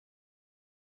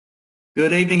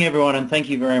Good evening, everyone, and thank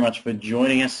you very much for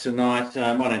joining us tonight.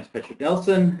 My name's Patrick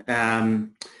Nelson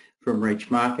from Reach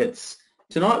Markets.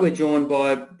 Tonight we're joined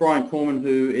by Brien,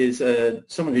 who is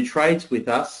someone who trades with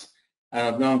us.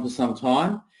 I've known him for some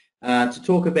time to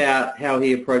talk about how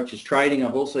he approaches trading.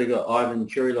 I've also got Ivan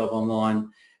Churilov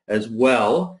online as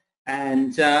well.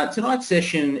 And tonight's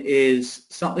session is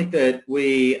something that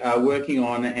we are working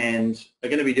on and are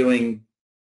going to be doing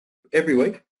every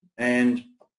week. And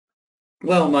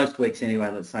well, most weeks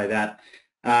anyway, let's say that,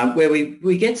 where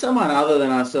we get someone other than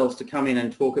ourselves to come in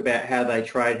and talk about how they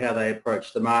trade, how they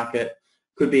approach the market.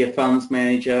 Could be a funds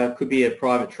manager, could be a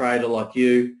private trader like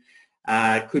you,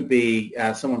 could be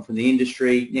someone from the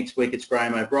industry. Next week it's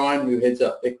Graham O'Brien, who heads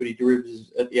up equity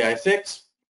derivatives at the AEST,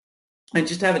 and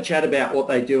just have a chat about what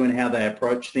they do and how they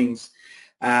approach things.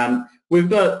 We've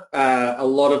got a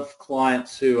lot of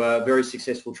clients who are very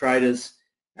successful traders,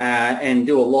 and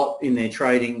do a lot in their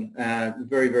trading,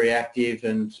 very, very active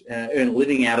and earn a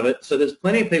living out of it. So there's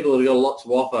plenty of people that have got a lot to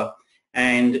offer,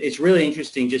 and it's really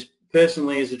interesting just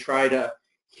personally as a trader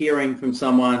hearing from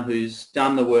someone who's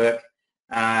done the work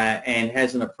and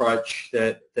has an approach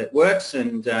that works,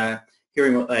 and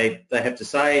hearing what they have to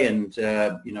say, and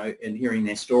and hearing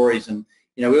their stories. And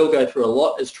we all go through a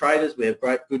lot as traders. We have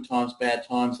great good times, bad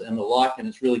times, and the like, and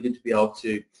it's really good to be able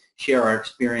to share our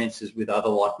experiences with other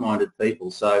like-minded people.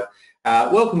 So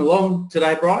welcome along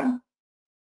today, Brien.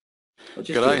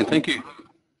 G'day, and thank you.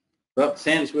 Well,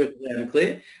 sounds working loud and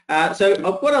clear.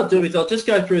 What I'll do is I'll just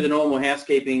go through the normal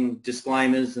housekeeping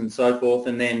disclaimers and so forth,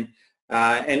 and then,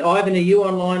 and Ivan, are you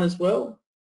online as well?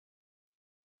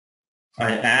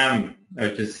 I am.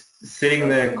 I'm just sitting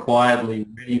there quietly,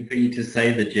 ready for you to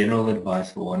say the general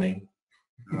advice warning.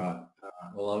 Right.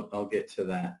 Well, I'll get to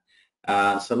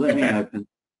that. So let me open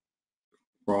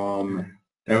from...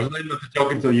 I was not to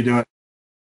talk until you do it.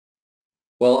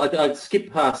 Well, I'd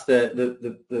skip past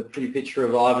the pretty picture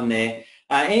of Ivan there.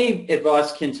 Any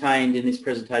advice contained in this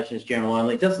presentation is general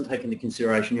only. It doesn't take into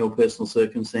consideration your personal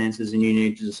circumstances, and you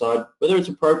need to decide whether it's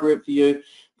appropriate for you.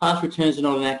 Past returns are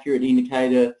not an accurate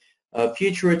indicator of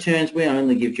future returns. We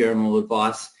only give general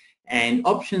advice. And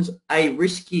options are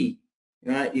risky.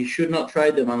 Right? You should not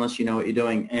trade them unless you know what you're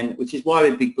doing, and which is why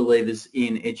we're big believers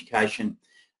in education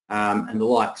and the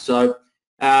like. So,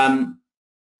 so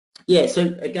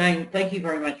again, thank you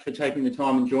very much for taking the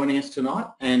time and joining us tonight.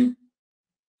 And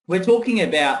we're talking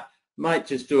about, might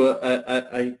just do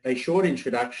a short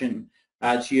introduction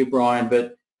to you, Brien,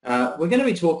 but we're going to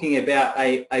be talking about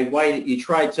a way that you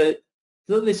trade. So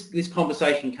this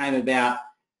conversation came about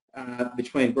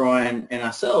between Brien and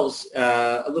ourselves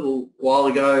a little while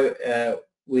ago.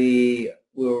 We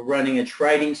were running a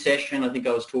trading session. I think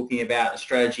I was talking about a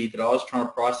strategy that I was trying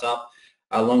to price up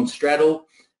a long straddle,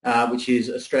 which is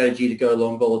a strategy to go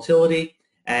long volatility.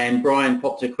 And Brien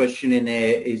popped a question in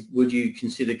there: would you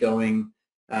consider going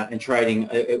and trading?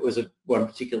 It was one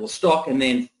particular stock, and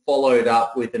then followed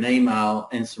up with an email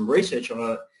and some research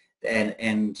on it,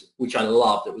 and which I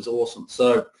loved. It was awesome.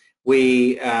 So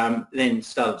we then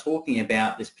started talking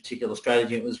about this particular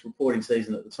strategy. It was reporting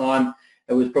season at the time.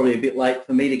 It was probably a bit late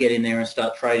for me to get in there and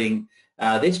start trading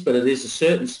this, but it is a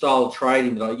certain style of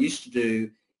trading that I used to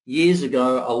do years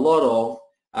ago, a lot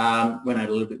of, when I had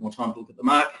a little bit more time to look at the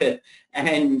market,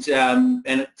 and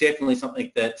it's definitely something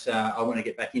that I want to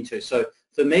get back into. So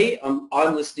for me, I'm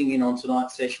listening in on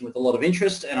tonight's session with a lot of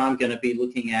interest, and I'm going to be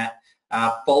looking at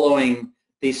following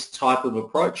this type of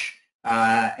approach,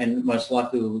 and most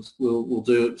likely we'll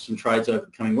do some trades over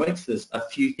the coming weeks. There's a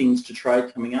few things to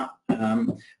trade coming up,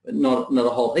 but not a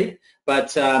whole heap.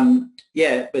 But so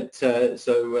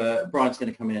Brian's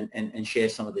going to come in and share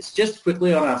some of this. Just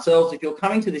quickly on ourselves, if you're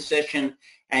coming to this session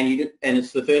and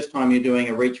it's the first time you're doing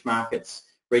a Reach Markets,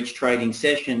 Reach Trading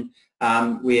session,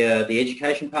 we are the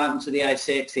education partner to the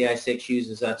ASX. The ASX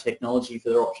uses our technology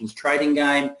for their options trading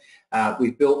game.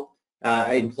 We've built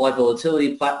implied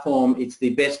volatility platform. It's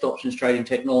the best options trading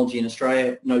technology in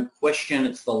Australia, no question.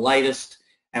 It's the latest,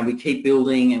 and we keep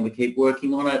building and we keep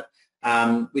working on it.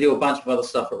 We do a bunch of other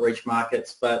stuff at Reach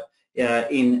Markets, but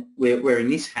we're in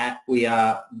this hat. We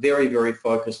are very, very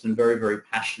focused and very, very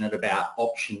passionate about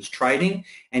options trading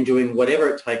and doing whatever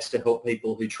it takes to help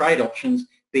people who trade options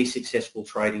be successful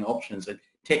trading options. And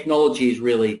technology is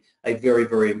really a very,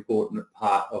 very important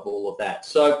part of all of that.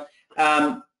 So,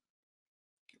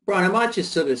 Brien, I might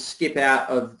just sort of skip out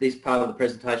of this part of the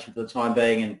presentation for the time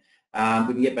being, and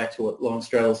we can get back to what long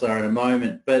straddles are in a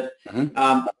moment. But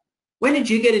when did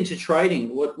you get into trading?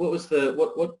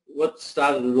 What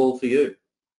started it all for you?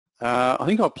 I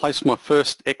think I placed my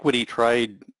first equity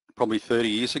trade probably 30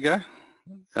 years ago,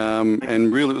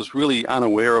 and really was really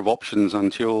unaware of options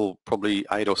until probably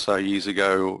 8 or so years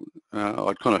ago.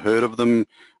 I'd kind of heard of them,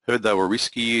 heard they were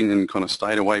risky and kind of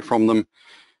stayed away from them.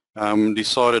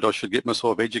 Decided I should get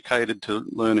myself educated to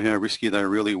learn how risky they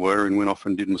really were, and went off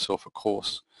and did myself a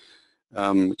course,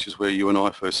 which is where you and I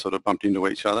first sort of bumped into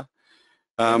each other.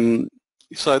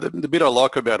 So the bit I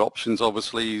like about options,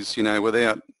 obviously, is, you know,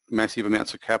 without massive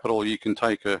amounts of capital, you can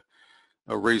take a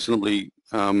reasonably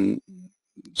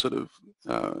sort of,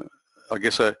 I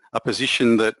guess, a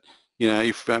position that, you know,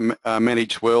 if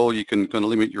managed well, you can kind of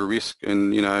limit your risk,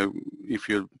 and, you know, if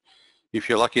you're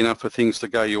lucky enough for things to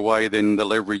go your way, then the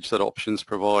leverage that options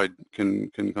provide can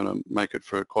kind of make it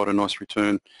for quite a nice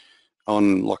return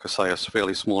on, like I say, a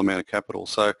fairly small amount of capital.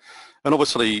 So, and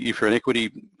obviously, if you're an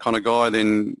equity kind of guy,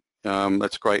 then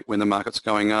that's great when the market's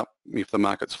going up. If the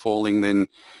market's falling, then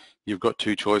you've got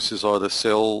two choices: either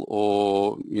sell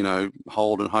or, you know,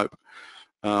 hold and hope.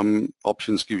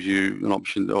 Options gives you an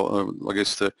option, or I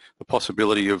guess the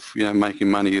possibility of, you know, making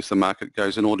money as the market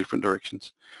goes in all different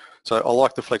directions. So I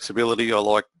like the flexibility. I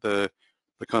like the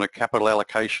kind of capital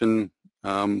allocation,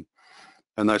 and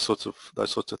those sorts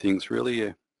of things. Really,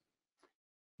 yeah.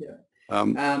 Yeah.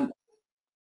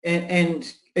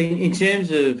 And in terms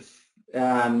of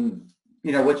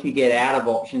you know, what you get out of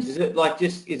options, is it like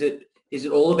is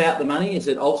it all about the money? Is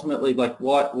it ultimately like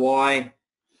why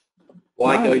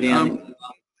go down?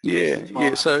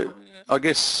 Yeah. So I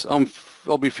guess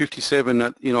I'll be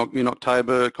 57 in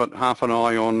October. Got half an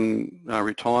eye on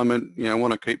retirement. You know,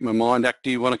 want to keep my mind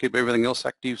active. Want to keep everything else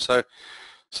active. So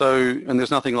and there's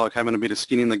nothing like having a bit of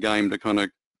skin in the game to kind of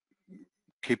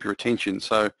keep your attention.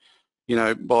 So, you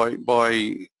know, by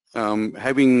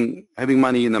having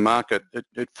money in the market,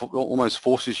 it almost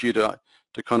forces you to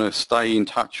kind of stay in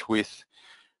touch with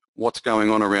what's going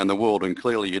on around the world. And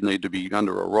clearly, you need to be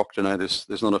under a rock to know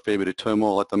there's not a fair bit of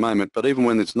turmoil at the moment. But even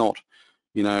when there's not,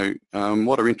 you know,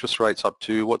 what are interest rates up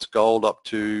to? What's gold up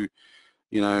to?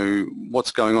 You know,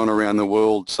 what's going on around the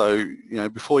world? So, you know,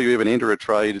 before you even enter a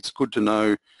trade, it's good to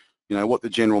know, you know, what the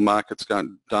general market's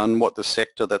done, what the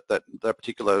sector that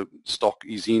particular stock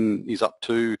is up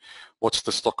to, what's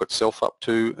the stock itself up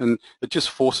to, and it just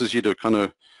forces you to kind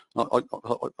of,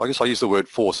 I guess I use the word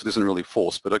force, it isn't really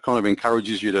force, but it kind of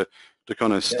encourages you to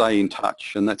kind of stay in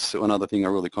touch, and that's another thing I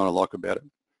really kind of like about it.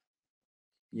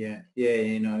 Yeah,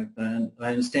 you know, I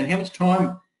understand. How much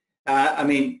time, I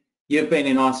mean, you've been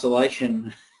in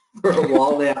isolation for a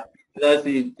while now. For those of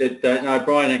you that don't know,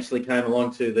 Brien actually came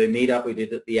along to the meetup we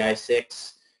did at the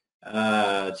AEST.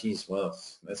 Geez, well,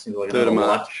 that seems like 3rd of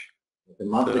March. A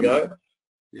month ago.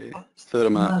 Yeah, 3rd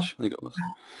of March. I think it was.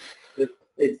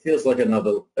 It feels like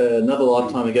another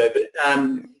lifetime ago. But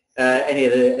and he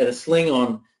had a sling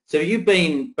on. So you've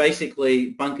been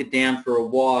basically bunkered down for a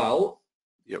while.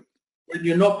 Yep. When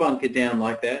you're not bunkered down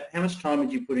like that, how much time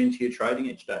would you put into your trading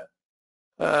each day?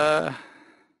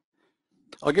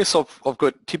 I guess I've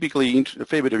got typically a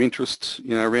fair bit of interest,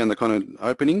 you know, around the kind of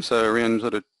opening, so around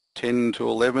sort of 10 to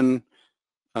 11,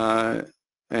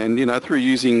 and, you know, through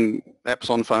using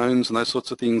apps on phones and those sorts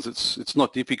of things, it's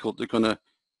not difficult to kind of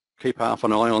keep half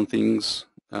an eye on things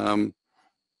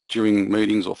during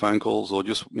meetings or phone calls, or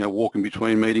just, you know, walking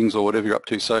between meetings or whatever you're up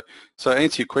to. So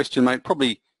answer your question, mate,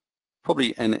 probably,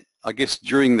 and I guess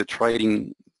during the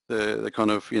trading, the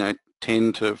kind of, you know,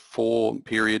 10 to 4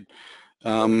 period,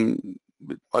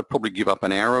 I'd probably give up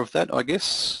an hour of that, I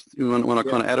guess, when I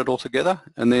kind of add it all together.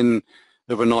 And then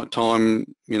overnight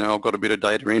time, you know, I've got a bit of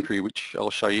data entry, which I'll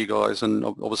show you guys, and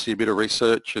obviously a bit of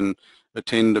research, and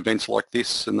attend events like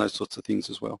this and those sorts of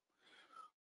things as well.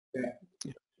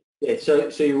 Yeah. So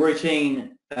your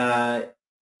routine, do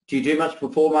you do much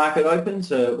before market opens?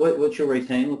 What's your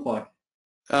routine look like?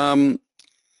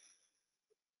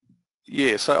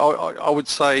 Yeah, so I would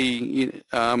say,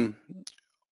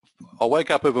 I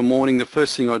wake up every morning, the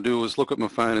first thing I do is look at my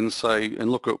phone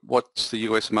and look at what's the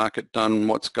US market done,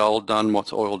 what's gold done,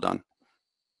 what's oil done.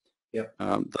 Yep.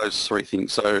 Those 3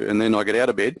 things. So, and then I get out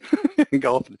of bed and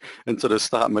go off and sort of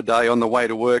start my day. On the way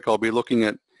to work, I'll be looking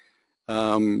at,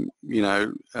 you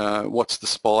know, what's the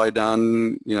SPY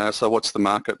done, you know, so what's the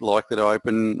market likely to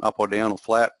open, up or down or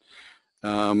flat.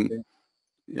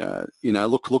 You know,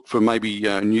 look for maybe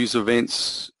news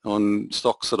events on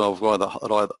stocks that I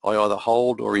either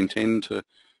hold or intend to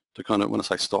kind of, when I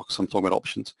say stocks, I'm talking about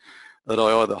options, that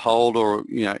I either hold or,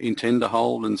 you know, intend to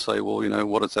hold, and say, well, you know,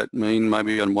 what does that mean?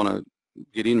 Maybe I want to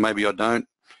get in, maybe I don't.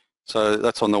 So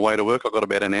that's on the way to work. I've got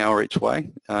about an hour each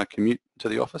way commute to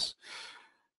the office.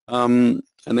 And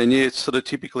then, yeah, it's sort of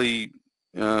typically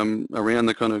around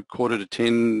the kind of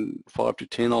 9:45, 5 to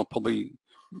 10, I'll probably,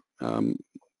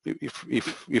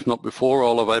 if not before,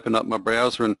 I'll have opened up my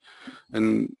browser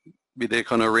and be there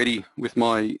kind of ready with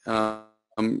my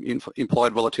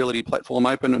implied volatility platform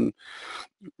open and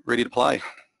ready to play.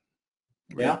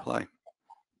 Yeah.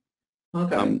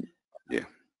 Okay. Yeah.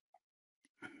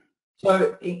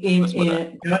 So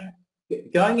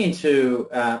going into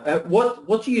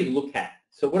what do you look at?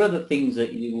 So what are the things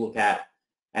that you look at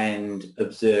and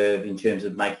observe in terms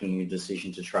of making a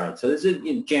decision to trade? So there's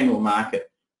a general market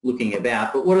looking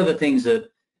about, but what are the things that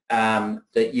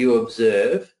that you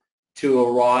observe to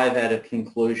arrive at a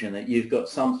conclusion that you've got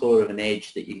some sort of an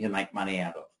edge that you can make money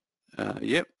out of?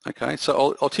 Yep, okay.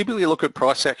 So I'll typically look at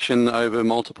price action over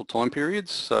multiple time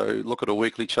periods. So look at a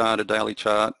weekly chart, a daily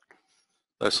chart,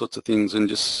 those sorts of things, and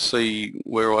just see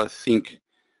where I think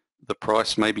the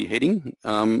price may be heading.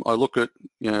 I look at,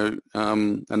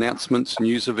 announcements,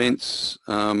 news events,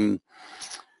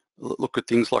 look at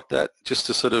things like that just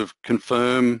to sort of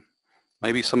confirm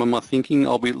maybe some of my thinking.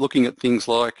 I'll be looking at things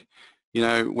like,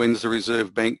 when's the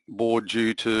Reserve Bank board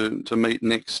due to meet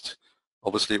next?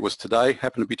 Obviously it was today,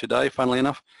 happened to be today, funnily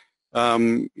enough.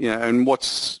 And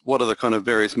what are the kind of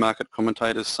various market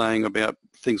commentators saying about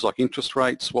things like interest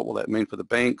rates? What will that mean for the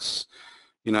banks?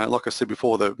 Like I said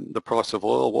before, the price of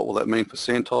oil, what will that mean for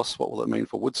Santos? What will that mean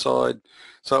for Woodside?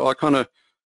 So I kind of,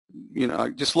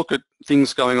 just look at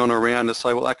things going on around and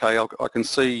say, well, okay, I can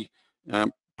see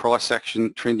price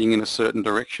action trending in a certain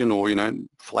direction or,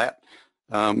 flat.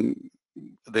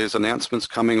 There's announcements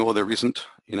coming or there isn't.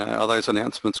 Are those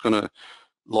announcements going to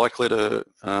likely to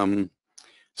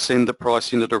send the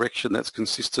price in a direction that's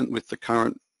consistent with the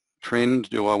current trend?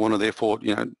 Do I want to therefore,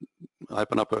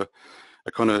 open up a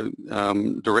kind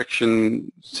of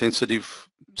direction sensitive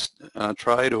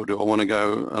trade, or do I want to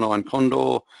go an iron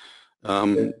condor?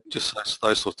 Just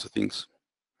those sorts of things.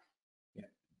 Yeah.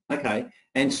 Okay.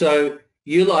 And so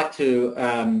you like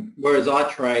to, whereas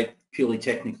I trade purely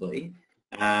technically,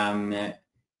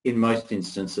 in most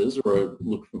instances, or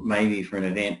look maybe for an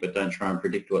event but don't try and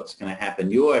predict what's going to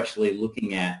happen, you're actually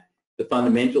looking at the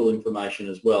fundamental information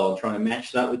as well, trying to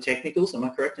match that with technicals. Am I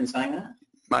correct in saying that?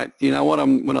 Mate, you know what?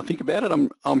 When I think about it,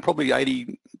 I'm probably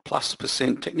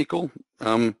 80+% technical.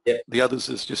 Yep. The others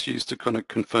is just used to kind of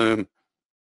confirm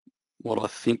what I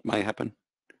think may happen.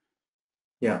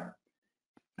 Yeah.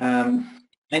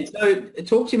 And so,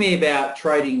 talk to me about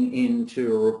trading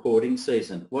into a reporting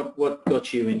season. What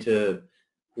got you into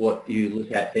what you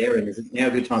look at there? And is it now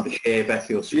a good time to share back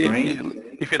your screen? Yeah.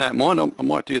 If you don't mind, I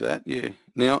might do that. Yeah.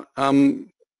 Now,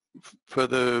 for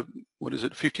the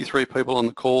 53 people on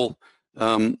the call.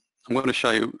 I'm going to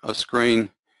show you a screen,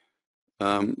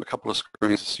 a couple of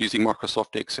screens using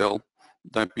Microsoft Excel.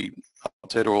 Don't be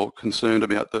upset or concerned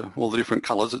about all the different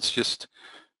colours. It's just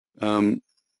a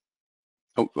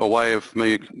way of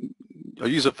me. I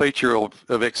use a feature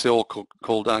of Excel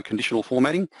called conditional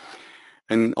formatting,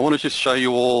 and I want to just show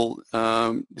you all.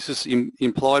 This is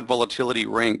implied volatility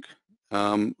rank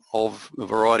of a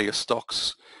variety of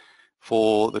stocks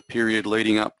for the period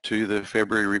leading up to the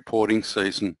February reporting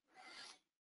season.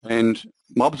 And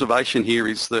my observation here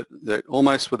is that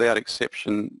almost without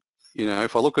exception,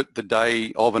 if I look at the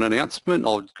day of an announcement,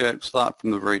 I'll start from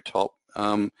the very top.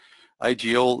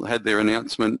 AGL had their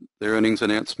earnings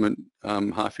announcement,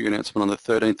 half-year announcement on the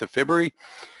 13th of February.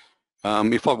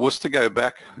 If I was to go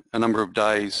back a number of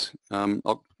days,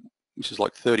 which is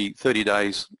like 30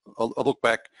 days, I'll look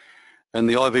back and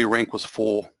the IV rank was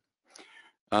 4.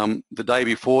 The day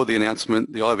before the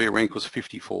announcement, the IV rank was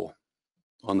 54.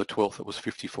 On the 12th, it was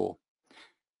 54.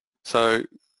 So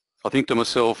I think to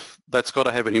myself, that's got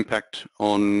to have an impact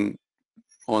on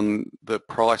the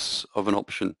price of an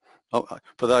option.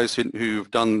 For those who've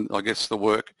done, I guess, the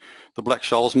work, the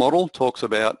Black-Scholes model talks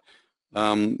about,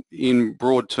 in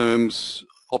broad terms,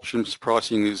 options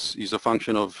pricing is a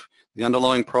function of the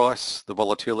underlying price, the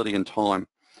volatility, and time.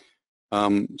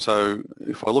 So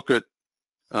if I look at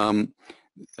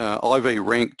IV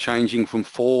rank changing from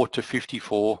 4 to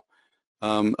 54,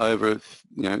 over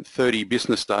 30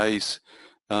 business days,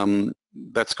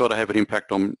 that's got to have an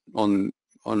impact on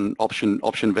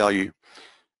option value.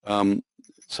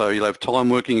 So you'll have time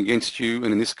working against you,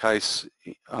 and in this case,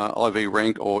 IV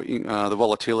rank or the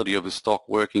volatility of the stock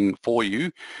working for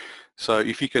you. So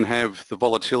if you can have the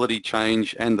volatility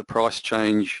change and the price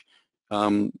change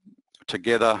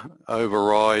together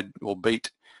override or beat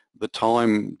the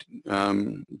time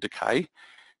decay,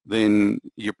 then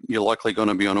you're likely going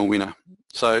to be on a winner.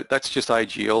 So that's just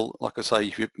AGL. Like I say,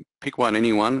 if you pick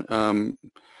anyone,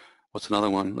 what's another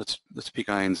one? Let's pick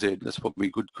ANZ. That's probably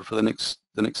good for the next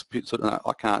bit. So, no,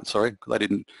 I can't. Sorry, they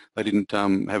didn't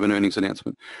have an earnings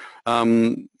announcement.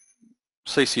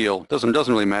 CCL doesn't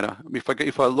really matter.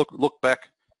 If I look back,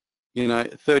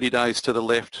 30 days to the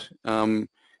left,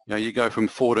 You know, you go from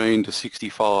 14 to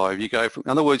 65. You go from,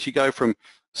 in other words, you go from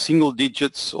single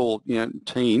digits or, you know,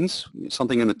 teens,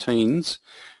 something in the teens,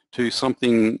 to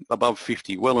something above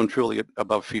 50, well and truly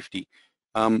above 50.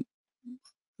 I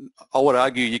would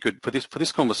argue you could, for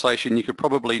this conversation, you could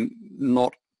probably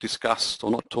not discuss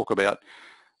or not talk about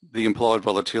the implied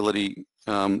volatility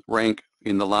rank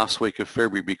in the last week of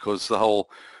February, because the whole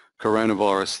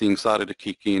coronavirus thing started to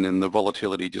kick in and the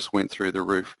volatility just went through the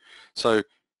roof. So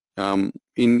in,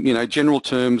 you know, general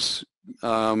terms,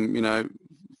 you know,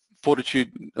 Fortescue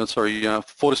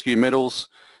metals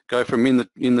go from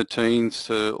in the teens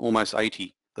to almost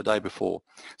 80 the day before.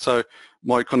 So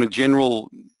my kind of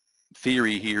general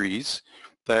theory here is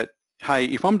that, hey,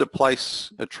 if I'm to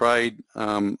place a trade,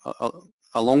 a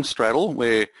long straddle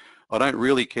where I don't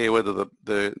really care whether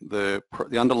the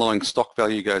underlying stock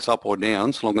value goes up or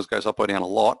down, so long as it goes up or down a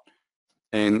lot,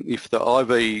 and if the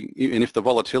if the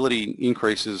volatility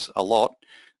increases a lot,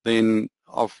 then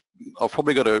I've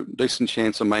probably got a decent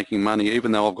chance of making money,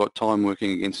 even though I've got time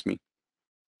working against me.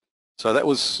 So that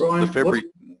was Brian, the February.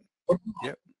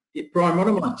 Brian, what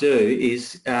I might do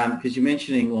is, because you're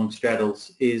mentioning long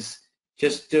straddles, is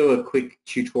just do a quick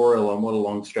tutorial on what a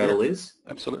long straddle is.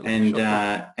 Absolutely. And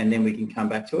and then we can come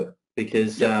back to it,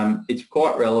 because it's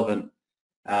quite relevant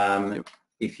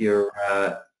if you're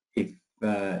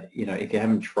you know, if you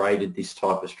haven't traded this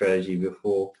type of strategy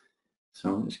before.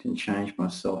 So I'm just going to change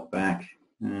myself back.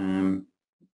 Share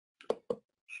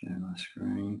my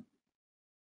screen.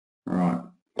 All right.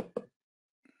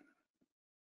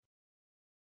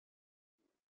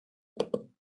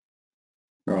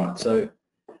 All right, so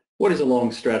what is a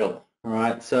long straddle? All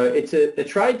right, so it's a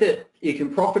trade that you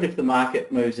can profit if the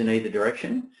market moves in either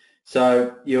direction.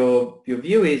 So your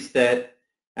view is that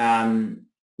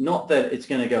not that it's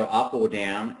going to go up or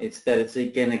down, it's that it's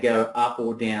going to go up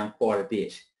or down quite a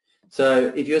bit.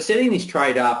 So if you're setting this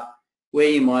trade up, where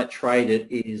you might trade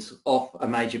it is off a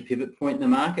major pivot point in the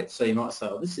market. So you might say,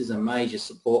 oh, this is a major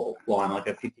support line, like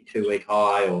a 52-week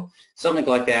high or something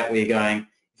like that, where you're going,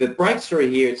 if it breaks through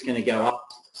here, it's going to go up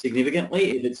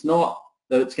significantly. If it's not,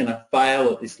 then it's going to fail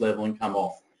at this level and come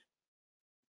off.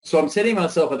 So I'm setting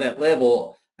myself at that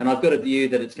level, and I've got a view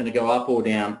that it's going to go up or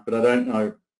down, but I don't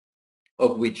know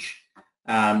of which.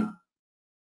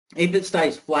 If it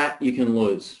stays flat, you can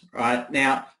lose, right?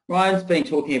 Now, Ryan's been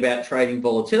talking about trading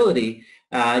volatility.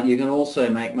 You can also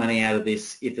make money out of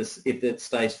this if it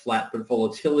stays flat, but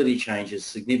volatility changes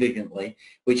significantly,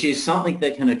 which is something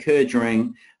that can occur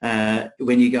during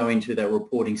when you go into the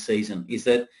reporting season. Is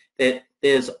that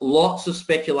there's lots of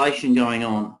speculation going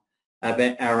on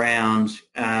around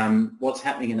what's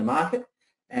happening in the market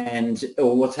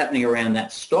or what's happening around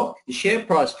that stock. The share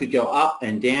price could go up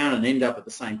and down and end up at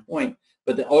the same point,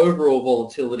 but the overall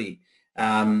volatility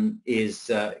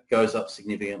goes up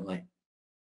significantly.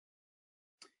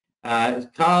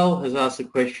 Carl has asked a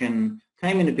question,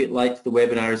 came in a bit late to the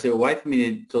webinar, is there a way for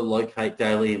me to locate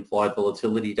daily implied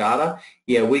volatility data?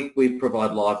 Yeah, we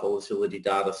provide live volatility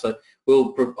data, so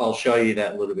I'll show you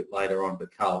that a little bit later on,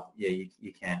 but Carl, yeah,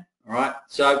 you can. All right,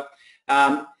 so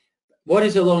what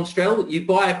is a long straddle? You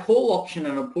buy a call option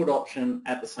and a put option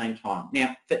at the same time.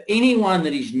 Now, for anyone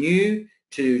that is new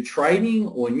to trading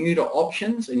or new to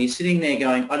options and you're sitting there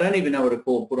going, I don't even know what a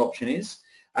call put option is,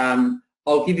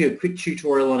 I'll give you a quick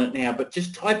tutorial on it now, but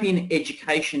just type in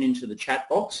education into the chat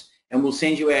box and we'll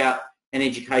send you out an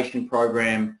education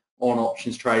program on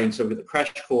options trading. So we've got the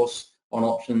crash course on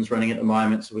options running at the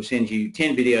moment. So we'll send you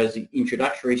 10 videos of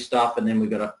introductory stuff, and then we've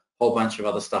got a whole bunch of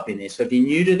other stuff in there. So if you're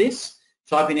new to this,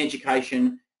 type in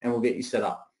education and we'll get you set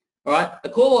up. All right, a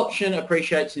call option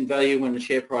appreciates in value when the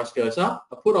share price goes up.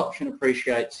 A put option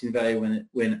appreciates in value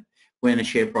when a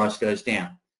share price goes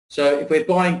down. So if we're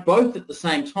buying both at the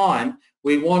same time,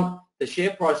 we want the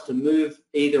share price to move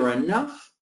either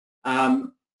enough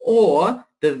or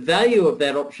the value of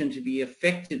that option to be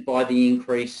affected by the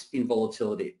increase in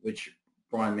volatility, which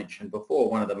Brian mentioned before,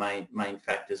 one of the main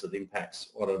factors that impacts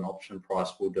what an option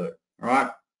price will do. All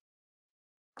right.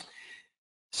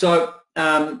 So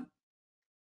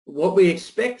what we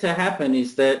expect to happen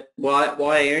is that why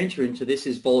I enter into this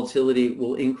is volatility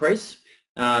will increase.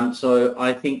 So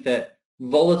I think that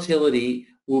volatility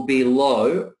will be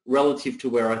low relative to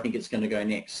where I think it's going to go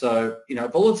next. So, you know,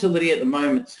 volatility at the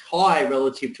moment is high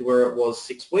relative to where it was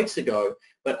 6 weeks ago,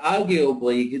 but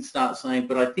arguably you could start saying,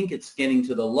 but I think it's getting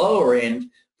to the lower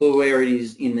end for where it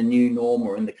is in the new norm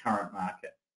or in the current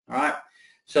market. All right.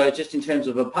 So just in terms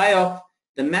of a payoff,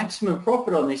 the maximum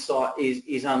profit on this side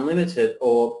is unlimited,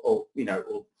 or you know,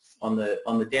 or on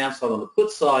the downside, on the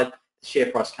put side, the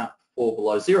share price can't fall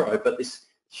below zero, but this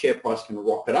share price can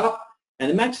rocket up, and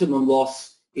the maximum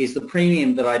loss is the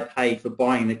premium that I paid for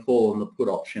buying the call and the put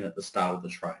option at the start of the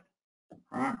trade.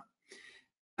 All right.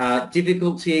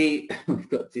 Difficulty, we've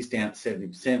got this down at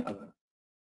 70%.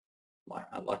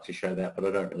 I'd like to show that, but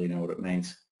I don't really know what it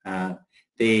means.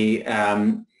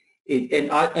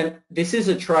 This is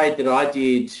a trade that I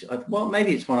did, well,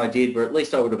 maybe it's one I did, but at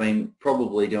least I would have been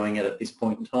probably doing it at this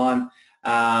point in time,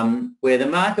 where the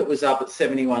market was up at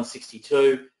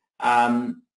 71.62,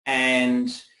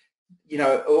 and you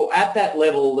know, at that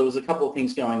level, there was a couple of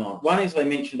things going on. One is, I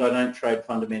mentioned I don't trade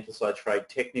fundamentals, I trade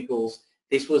technicals.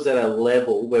 This was at a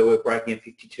level where we're breaking a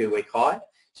 52-week high.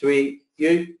 So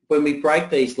when we break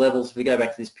these levels, if we go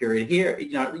back to this period here,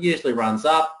 you know, it usually runs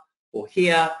up, or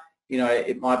here, you know,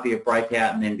 it might be a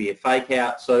breakout and then be a fake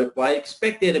out. So I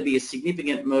expect there to be a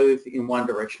significant move in one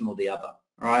direction or the other,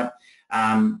 right?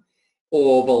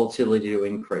 Or volatility to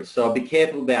increase. So I'll be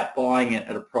careful about buying it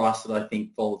at a price that I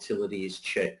think volatility is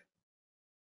cheap.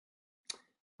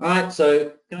 All right,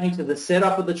 so going to the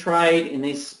setup of the trade, in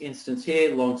this instance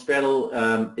here, long straddle,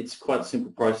 it's quite a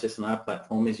simple process on our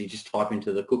platform, is you just type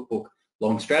into the cookbook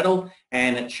long straddle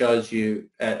and it shows you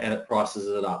and it prices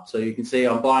it up. So you can see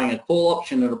I'm buying a call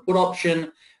option and a put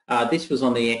option. This was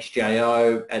on the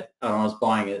XJO, and I was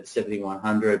buying it at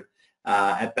 7,100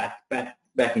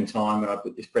 back in time when I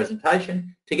put this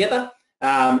presentation together.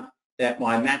 That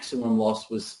my maximum loss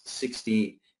was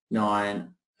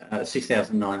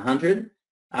 6,900.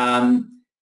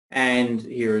 And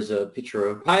here is a picture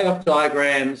of a payoff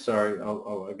diagram. Sorry,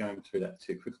 I'm going through that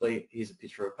too quickly. Here's a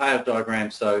picture of a payoff diagram.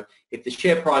 So if the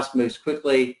share price moves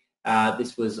quickly,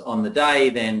 this was on the day,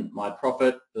 then my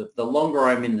profit, the longer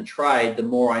I'm in the trade, the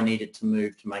more I need it to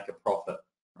move to make a profit,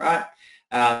 right?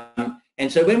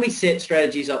 And so when we set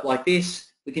strategies up like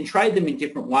this, we can trade them in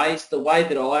different ways. The way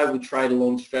that I would trade a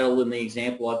long straddle in the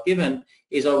example I've given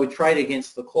is I would trade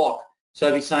against the clock. So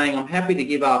I'd be saying I'm happy to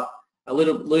give up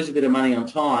lose a bit of money on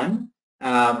time,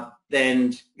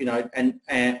 then, you know, and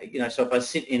you know, so if I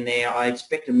sit in there, I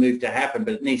expect a move to happen,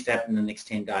 but it needs to happen in the next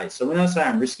 10 days. So when I say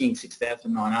I'm risking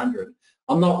 6,900,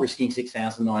 I'm not risking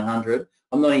 6,900.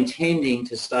 I'm not intending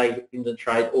to stay in the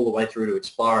trade all the way through to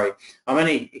expiry. I'm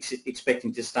only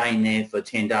expecting to stay in there for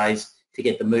 10 days to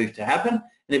get the move to happen.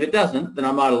 And if it doesn't, then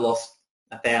I might have lost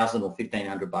 1,000 or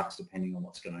 1,500 bucks depending on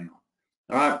what's going on.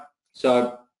 All right.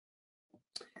 So,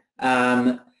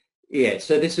 yeah,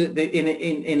 so this is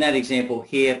in that example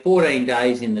here, 14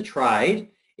 days in the trade.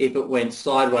 If it went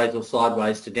sideways or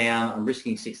sideways to down, I'm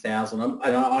risking 6,000.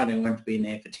 I don't want to be in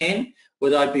there for 10.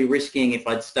 Whether I'd be risking, if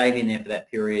I'd stayed in there for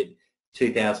that period,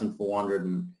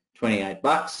 2,428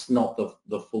 bucks, not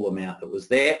the full amount that was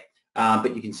there.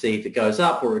 But you can see if it goes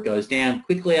up or it goes down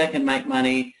quickly, I can make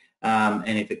money,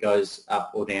 and if it goes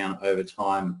up or down over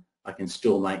time, I can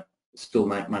still make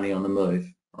money on the move.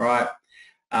 All right.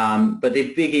 But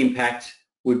the big impact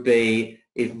would be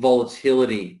if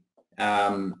volatility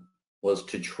was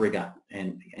to trigger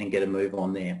and get a move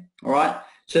on there. All right,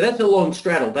 so that's a long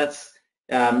straddle. That's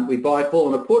we buy a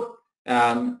call and a put,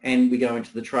 and we go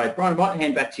into the trade. Brien, I might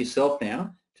hand back to yourself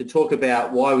now to talk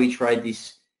about why we trade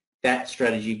that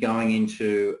strategy going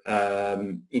into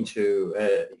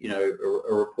you know,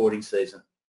 a reporting season.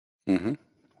 Mm-hmm.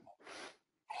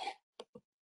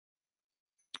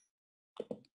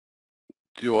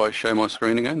 Do I show my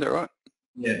screen again? Is that right?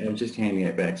 Yeah, I'm just handing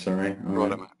it back, sorry.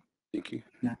 Right, mate. Thank you.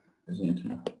 Yeah.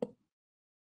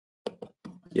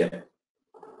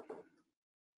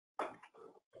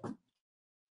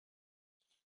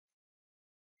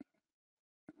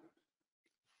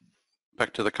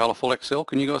 Back to the colourful Excel.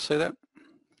 Can you guys see that?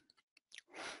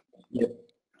 Yep.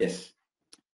 Yes.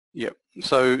 Yep.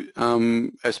 So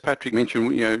as Patrick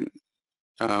mentioned, you know,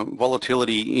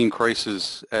 volatility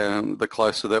increases the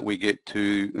closer that we get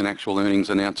to an actual earnings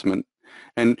announcement,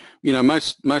 and you know,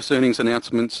 most earnings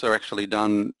announcements are actually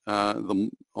done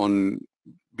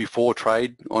before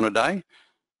trade on a day,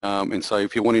 and so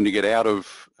if you're wanting to get out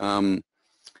of a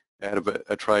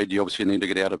trade, you obviously need to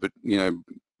get out of it, you know,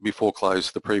 before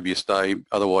close the previous day.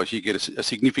 Otherwise, you get a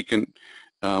significant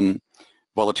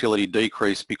volatility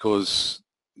decrease because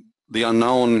the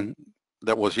unknown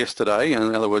that was yesterday.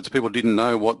 In other words, people didn't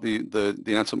know what the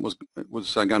announcement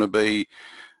was going to be,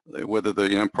 whether the,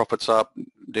 you know, profits up,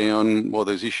 down, or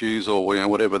there's issues, or, you know,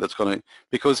 whatever that's going to,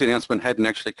 because the announcement hadn't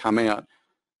actually come out.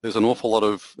 There's an awful lot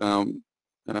of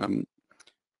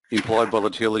implied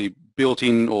volatility built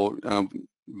in, or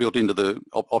built into the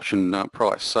option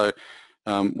price. So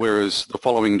whereas the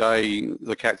following day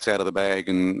the cat's out of the bag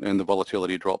and the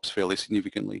volatility drops fairly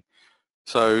significantly.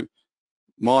 So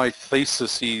my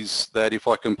thesis is that if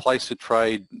I can place a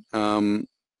trade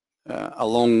a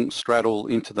long straddle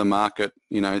into the market,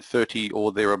 30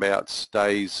 or thereabouts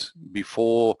days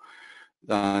before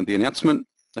the announcement.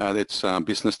 That's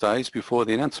business days before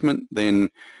the announcement. Then,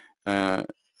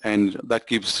 and that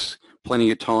gives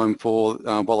plenty of time for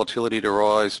volatility to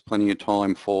rise, plenty of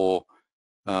time for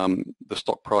the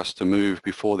stock price to move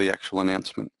before the actual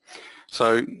announcement.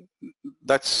 So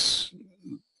that's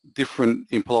different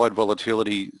implied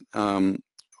volatility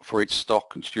for each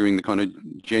stock during the kind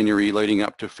of January leading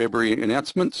up to February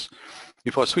announcements.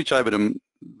 If I switch over to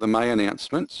the May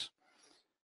announcements,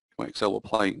 my Excel will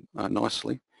play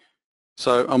nicely.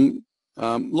 So I'm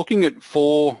looking at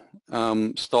 4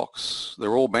 stocks.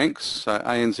 They're all banks, so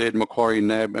ANZ, Macquarie,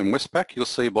 NAB and Westpac. You'll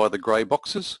see by the grey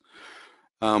boxes.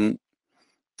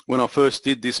 When I first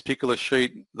did this particular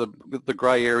sheet, the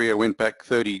grey area went back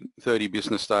 30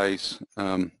 business days.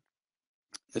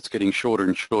 It's getting shorter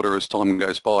and shorter as time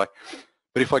goes by.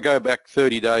 But if I go back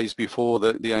 30 days before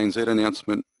the ANZ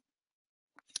announcement,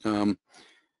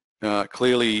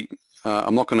 clearly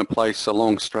I'm not going to place a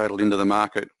long straddle into the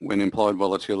market when implied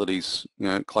volatility is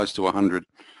close to 100.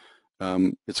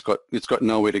 It's got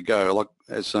nowhere to go. Like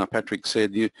as Patrick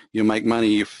said, you make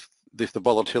money if the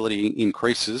volatility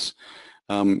increases.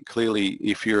 Clearly,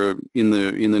 if you're in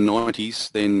the 90s,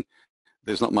 then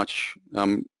there's not much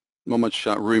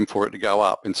room for it to go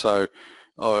up. And so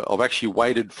I've actually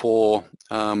waited for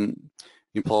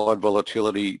implied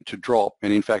volatility to drop.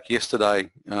 And in fact, yesterday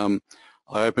I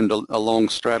opened a long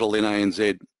straddle in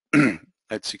ANZ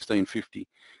at 16.50.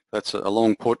 That's a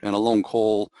long put and a long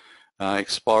call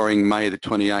expiring May the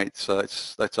 28th. So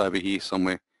that's over here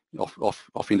somewhere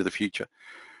off into the future.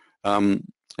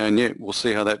 And yeah, we'll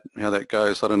see how that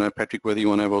goes. I don't know, Patrick, whether you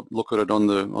want to have a look at it on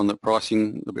the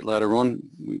pricing a bit later on.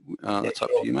 That's up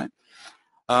to you, mate.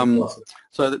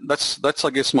 So that's I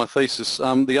guess my thesis.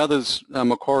 The others,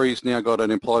 Macquarie's now got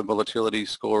an implied volatility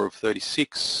score of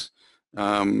 36.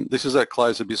 This is at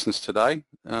close of business today,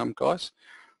 guys.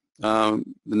 The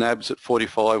NAB's at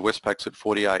 45, Westpac's at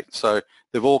 48. So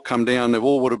they've all come down. They've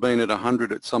all would have been at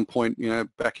 100 at some point,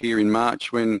 back here in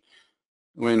March when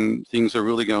things are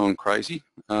really going crazy.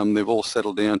 They've all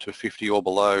settled down to 50 or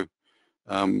below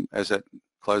as at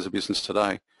close of business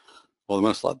today. Well,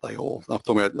 most likely all. I'm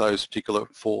talking about those particular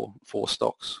four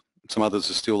stocks. Some others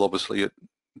are still obviously at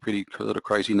pretty sort of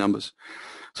crazy numbers.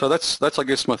 So that's I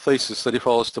guess my thesis, that if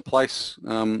I was to place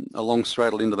a long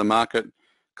straddle into the market,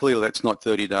 clearly that's not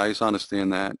 30 days. I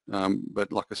understand that,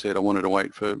 but like I said, I wanted to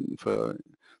wait for the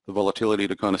volatility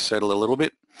to kind of settle a little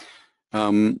bit.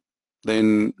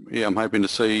 Then yeah, I'm hoping to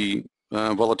see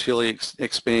volatility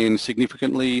expand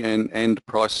significantly and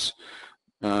price,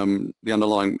 the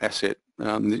underlying asset,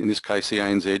 in this case the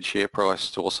ANZ share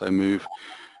price, to also move.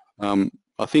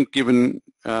 I think given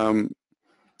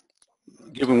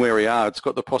where we are, it's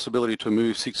got the possibility to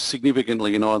move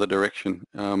significantly in either direction.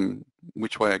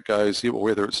 Which way it goes, or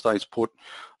whether it stays put,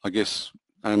 I guess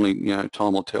only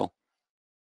time will tell.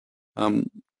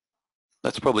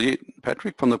 That's probably it,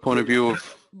 Patrick, from the point of view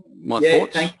of my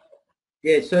thoughts.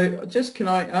 Yeah, so just can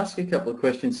I ask a couple of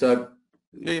questions? So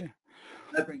yeah,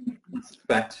 that brings us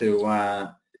back to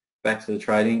the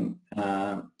trading,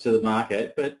 to the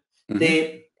market, but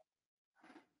their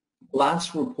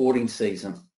last reporting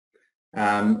season,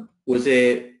 is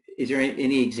there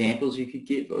any examples you could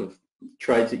give of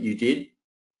trades that you did,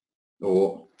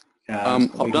 or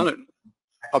I've done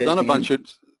a bunch of.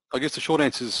 I guess the short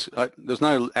answer is there's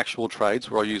no actual trades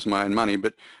where I use my own money,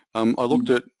 but I looked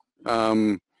at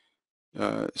some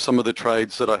of the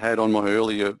trades that I had on my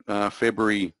earlier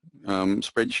February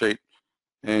spreadsheet,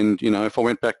 and if I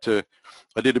went back to,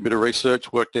 I did a bit of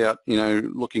research, worked out,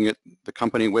 looking at the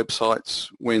company websites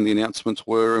when the announcements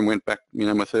were, and went back,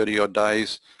 my 30 odd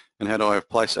days, and how do I have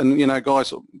placed. And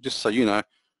guys, just so you know,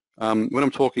 when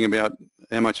I'm talking about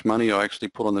how much money I actually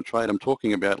put on the trade, I'm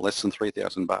talking about less than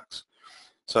 $3,000.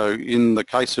 So in the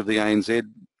case of the ANZ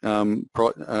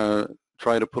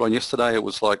trade I put on yesterday, it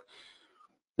was like, I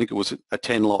think it was a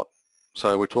 10 lot.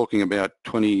 So we're talking about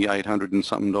 $2,800 and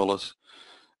something dollars.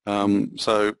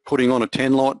 So putting on a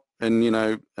 10 lot in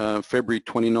February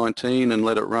 2019 and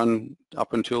let it run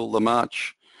up until the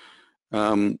March,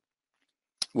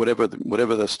 whatever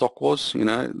the stock was,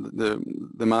 the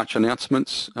March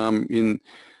announcements, in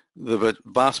the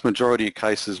vast majority of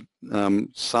cases,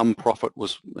 some profit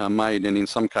was made, and in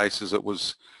some cases it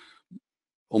was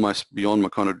almost beyond my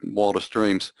kind of wildest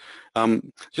dreams.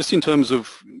 Just in terms of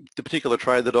the particular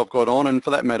trade that I've got on, and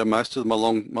for that matter, most of my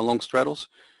long straddles,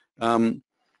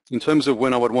 in terms of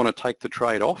when I would want to take the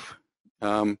trade off,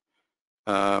 I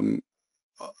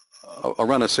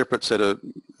run a separate set of,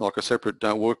 like a separate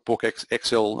workbook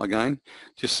Excel again,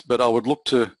 but I would look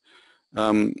to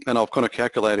And I've kind of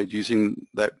calculated using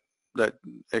that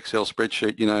Excel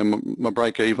spreadsheet, you know, my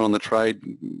break even on the trade,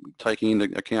 taking into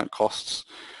account costs,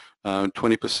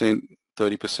 20%,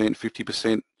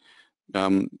 30%,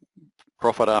 50%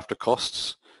 profit after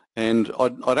costs. And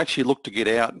I'd actually look to get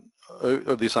out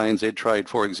of this ANZ trade,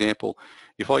 for example.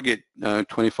 If I get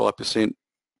 25%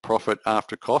 profit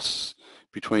after costs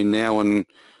between now and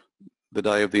the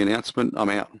day of the announcement, I'm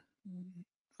out.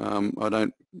 I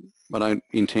don't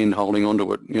intend holding on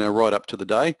to it, you know, right up to the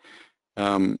day.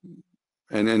 And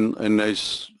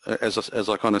as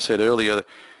I kind of said earlier,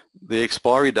 the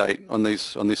expiry date on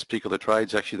this particular trade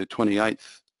is actually the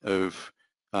 28th of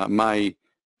May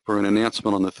for an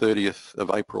announcement on the 30th of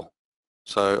April.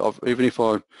 So even if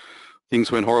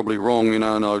things went horribly wrong, you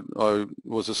know, and I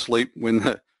was asleep when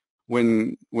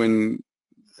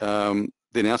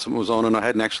the announcement was on and I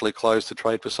hadn't actually closed the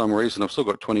trade for some reason, I've still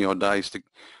got 20 odd days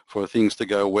for things to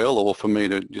go well, or for me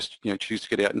to just, you know, choose to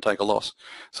get out and take a loss.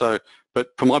 So, but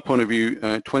from my point of view,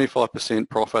 25%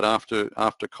 profit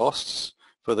after costs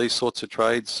for these sorts of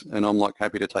trades, and I'm like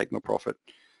happy to take my profit.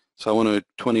 So on a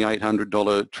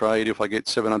 $2,800 trade, if I get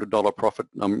 $700 profit,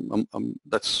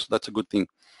 that's a good thing.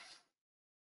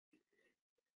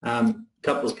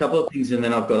 Couple of things, and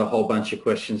then I've got a whole bunch of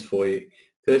questions for you.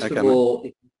 First Okay, of all,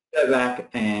 if you go back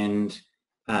and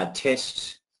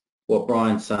test what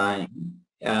Brian's saying,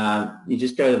 you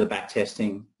just go to the back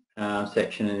testing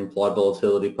section in Implied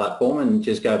Volatility platform and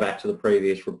just go back to the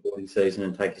previous reporting season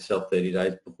and take yourself 30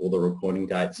 days before the reporting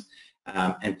dates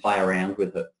and play around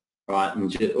with it, right?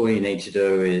 And all you need to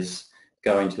do is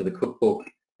go into the cookbook.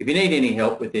 If you need any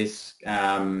help with this,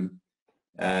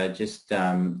 just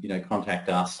you know, contact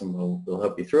us and we'll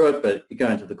help you through it. But you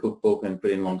go into the cookbook and put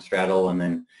in long straddle and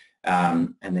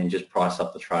then just price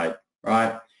up the trade,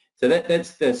 right? So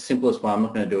that's the simplest way. I'm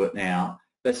not going to do it now.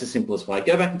 That's the simplest way.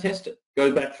 Go back and test it.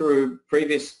 Go back through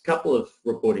previous couple of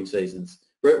reporting seasons,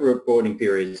 reporting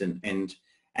periods, and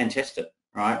test it,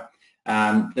 right?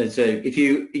 So if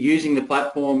you're using the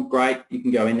platform, great. You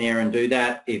can go in there and do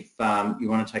that. If you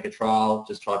want to take a trial,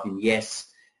 just type in yes,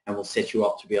 and we'll set you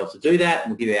up to be able to do that,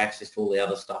 and we'll give you access to all the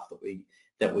other stuff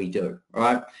that we do,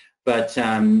 right? But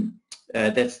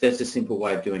that's a simple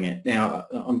way of doing it. Now,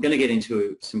 I'm going to get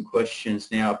into some questions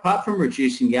now. Apart from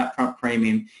reducing the upfront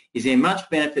premium, is there much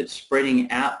benefit spreading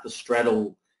out the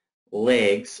straddle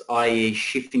legs, i.e.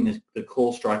 shifting the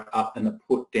call strike up and the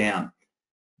put down?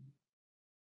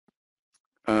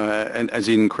 And as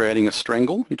in creating a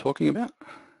strangle, you're talking about?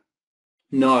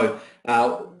 No,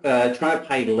 trying to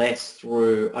pay less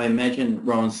through, I imagine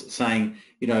Ron's saying,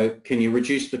 you know, can you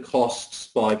reduce the costs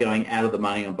by going out of the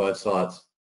money on both sides?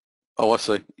 Oh, I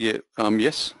see. Yeah.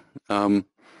 Yes. I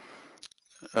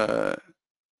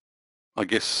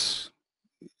guess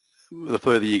the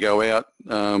further you go out,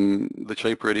 the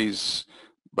cheaper it is,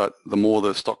 but the more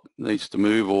the stock needs to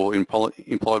move, or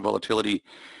implied volatility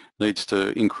needs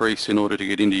to increase in order to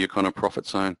get into your kind of profit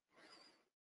zone.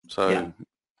 So yeah.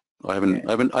 I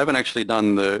haven't actually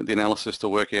done the analysis to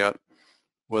work out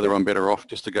whether I'm better off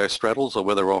just to go straddles or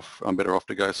whether I'm better off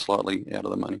to go slightly out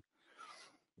of the money.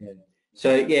 Yeah.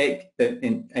 So yeah,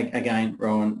 and again,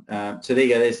 Rowan, so there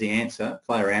you go, there's the answer.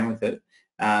 Play around with it,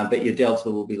 but your delta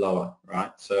will be lower,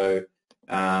 right? So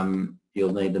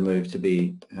you'll need the move to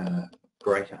be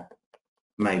greater,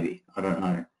 maybe, I don't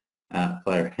know,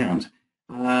 play around.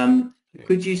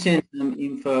 Could you send some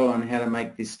info on how to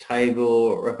make this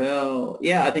table, Rafael?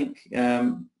 Yeah, I think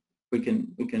we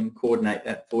can coordinate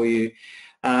that for you.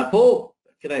 Paul,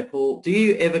 g'day Paul. Do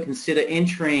you ever consider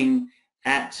entering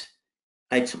at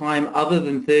a time other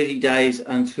than 30 days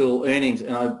until earnings?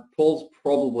 And Paul's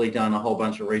probably done a whole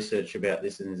bunch of research about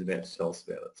this and is about to tell us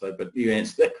about it. So, but you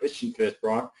answer that question first,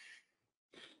 Brian.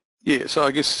 Yeah, so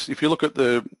I guess if you look at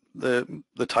the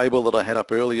table that I had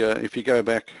up earlier, if you go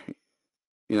back,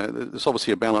 you know, there's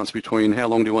obviously a balance between how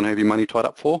long do you want to have your money tied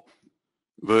up for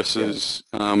versus,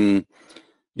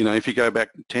 you know, if you go back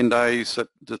 10 days,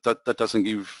 that doesn't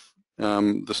give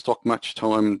the stock much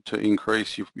time to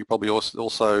increase. You're probably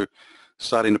also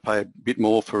starting to pay a bit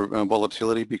more for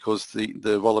volatility because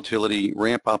the volatility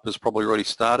ramp up has probably already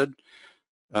started.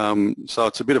 So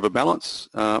it's a bit of a balance.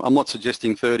 I'm not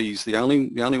suggesting 30 is the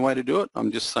only way to do it.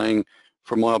 I'm just saying,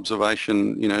 from my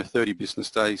observation, you know, 30 business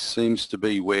days seems to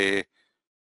be where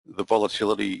the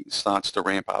volatility starts to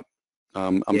ramp up.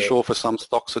 I'm sure for some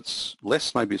stocks it's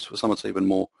less, maybe for some it's even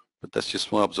more, but that's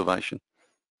just my observation.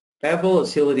 Our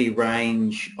volatility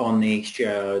range on the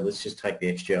XGO, let's just take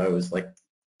the XGO, was like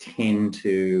 10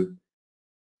 to,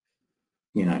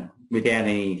 you know, without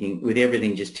anything, with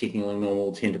everything just ticking along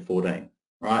normal, 10 to 14,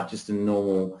 right? Just a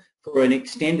normal, for an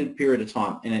extended period of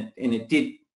time, and it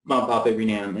did bump up every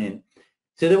now and then.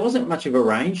 So there wasn't much of a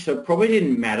range, so it probably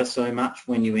didn't matter so much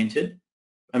when you entered.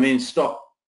 I mean, stocks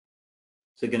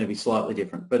are going to be slightly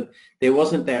different, but there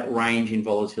wasn't that range in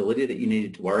volatility that you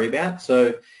needed to worry about.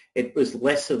 So it was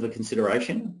less of a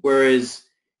consideration. Whereas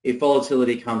if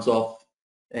volatility comes off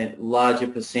at larger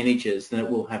percentages, then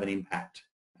it will have an impact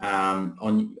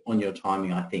on your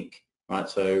timing, I think. Right.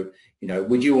 So, you know,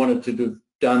 would you want to have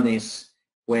done this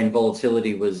when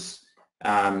volatility was,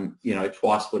 you know,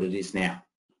 twice what it is now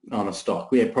on a stock?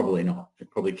 Yeah, probably not. It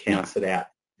probably counts it out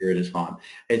period of time.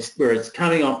 It's where it's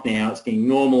coming off now. It's getting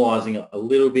normalising a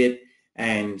little bit,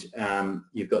 and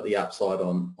you've got the upside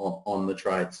on the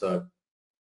trade. So,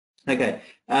 okay.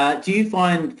 Do you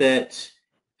find that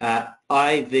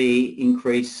IV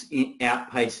increase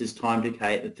outpaces time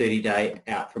decay at the 30-day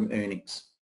out from earnings?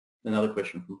 Another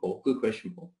question from Paul. Good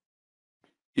question, Paul.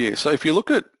 Yeah, so if you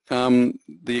look at the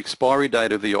expiry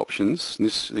date of the options, in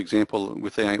this example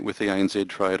with the ANZ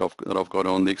trade that I've got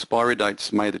on, the expiry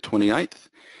date's May the 28th.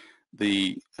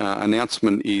 The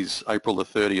announcement is April the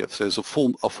 30th. So there's a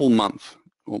full month,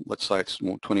 or let's say it's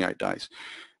more 28 days,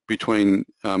 between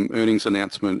earnings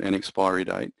announcement and expiry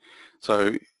date.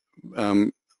 So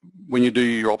when you do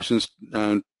your options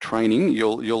training,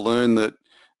 you'll learn that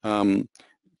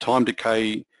time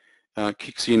decay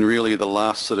kicks in really the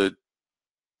last sort of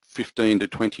 15 to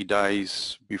 20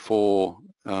 days before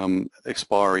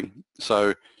expiry.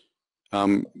 So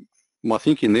my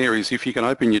thinking there is if you can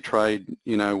open your trade,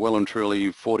 you know, well and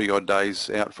truly 40 odd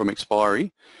days out from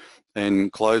expiry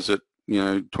and close it, you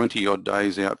know, 20 odd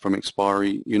days out from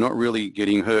expiry, you're not really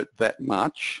getting hurt that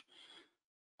much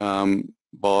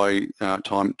by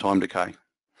time decay.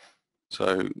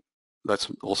 So that's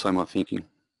also my thinking.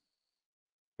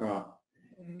 Right.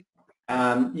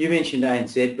 You mentioned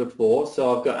ANZ before,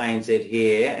 so I've got ANZ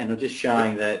here, and I'm just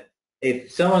showing that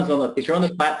if someone's if you're on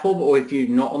the platform, or if you're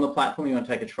not on the platform, you want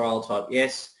to take a trial, type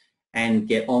yes, and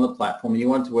get on the platform. You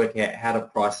want to work out how to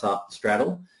price up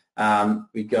straddle.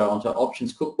 We go onto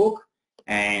Options Cookbook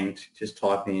and just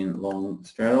type in long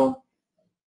straddle.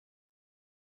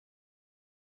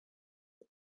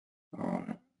 All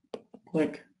right,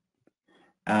 click.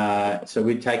 So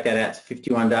we'd take that out to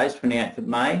 51 days, 28th of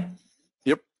May.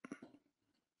 Yep.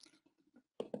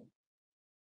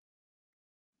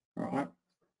 All right.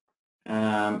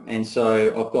 And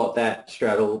so I've got that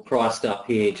straddle priced up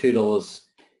here,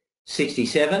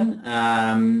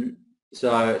 $2.67.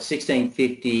 So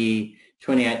 16.50,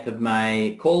 28th of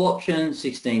May call option,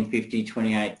 16.50,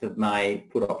 28th of May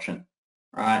put option.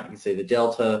 All right, you can see the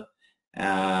delta,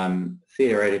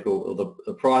 theoretical, or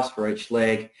the price for each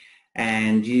leg.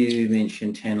 And you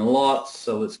mentioned 10 lots,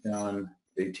 so let's go and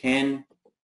do 10.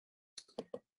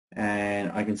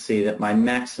 And I can see that my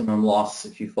maximum loss,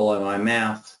 if you follow my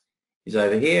mouse, is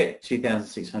over here at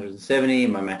 2,670.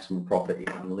 My maximum profit is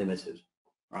unlimited,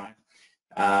 right?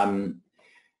 And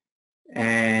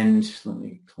let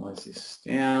me close this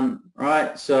down,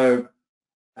 right? So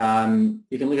you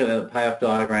can look at the payoff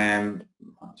diagram.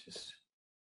 I'll just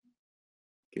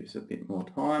give us a bit more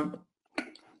time,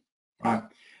 right?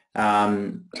 I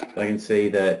can see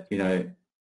that, you know,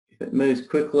 if it moves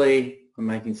quickly, I'm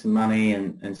making some money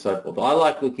and so forth. I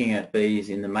like looking at these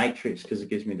in the matrix because it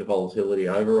gives me the volatility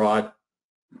override,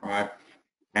 right?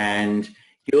 And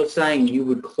you're saying you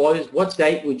would close, what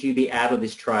date would you be out of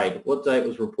this trade? What date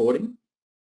was reporting?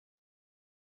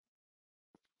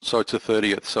 So it's the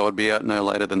 30th, so I'd be out no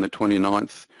later than the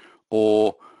 29th,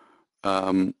 or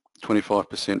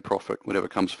 25% profit, whatever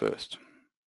comes first.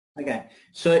 Okay,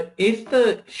 so if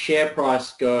the share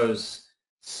price goes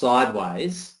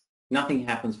sideways, nothing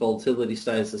happens, volatility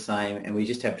stays the same, and we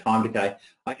just have time decay.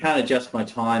 I can't adjust my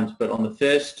times, but on the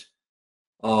 1st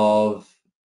of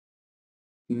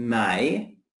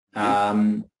May,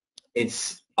 I've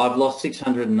lost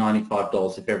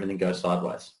 $695 if everything goes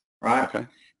sideways, right? Okay.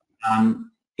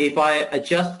 If I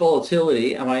adjust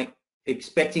volatility, am I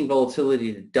expecting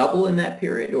volatility to double in that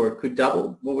period, or it could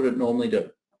double? What would it normally do?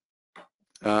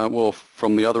 Well,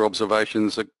 from the other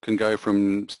observations, it can go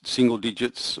from single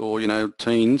digits or, you know,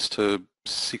 teens to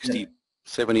 60,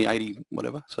 70, 80,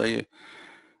 whatever. So, yeah,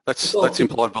 that's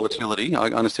implied volatility. I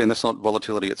understand that's not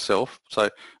volatility itself. So,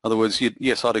 in other words,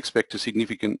 yes, I'd expect a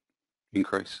significant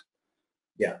increase.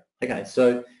 Yeah. Okay.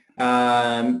 So,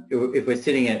 if we're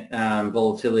sitting at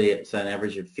volatility at, say, an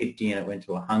average of 50 and it went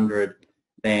to 100,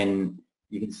 then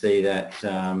you can see that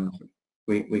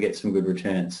we get some good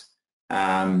returns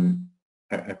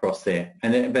across there.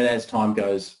 And but as time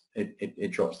goes,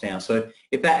 it drops down. So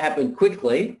if that happened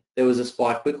quickly, there was a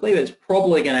spike quickly, but it's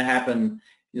probably going to happen,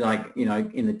 like, you know,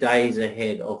 in the days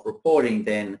ahead of reporting.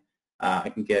 Then I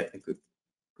can get a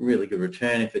really good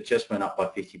return. If it just went up by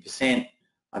 50%,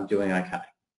 I'm doing okay,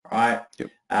 right? Yep.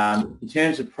 In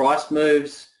terms of price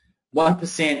moves,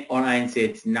 1% on ANZ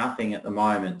is nothing at the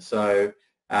moment. So,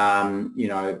 you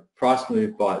know, price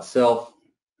move by itself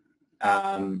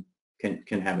can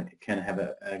have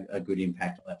a good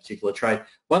impact on that particular trade.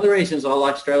 One of the reasons I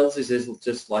like straddles is there's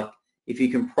just like, if you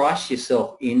can price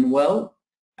yourself in well,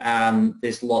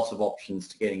 there's lots of options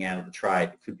to getting out of the trade.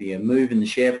 It could be a move in the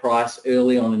share price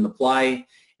early on in the play.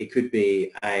 It could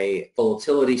be a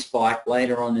volatility spike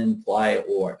later on in play,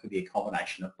 or it could be a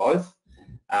combination of both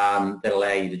that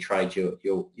allow you to trade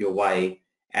your way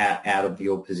out of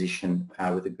your position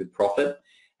with a good profit.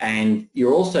 And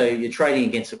you're trading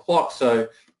against the clock, so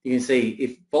you can see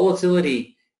if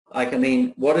volatility, like, I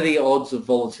mean, what are the odds of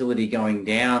volatility going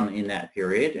down in that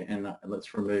period? And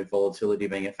let's remove volatility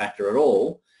being a factor at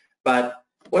all. But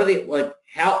what are the, like,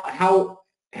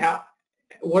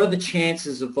 what are the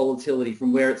chances of volatility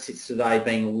from where it sits today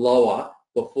being lower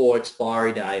before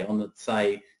expiry day on the,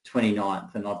 say,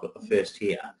 29th, and I've got the first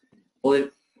here? Well,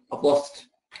 I've lost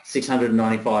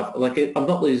 695. Like, I'm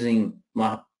not losing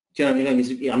my. Do you know what I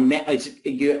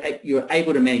mean? You're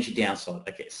able to manage your downside,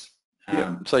 I guess.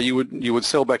 Yeah. So you would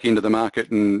sell back into the market,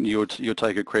 and you would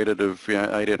take a credit of, you know,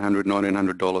 $1,800,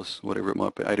 $1,900, whatever it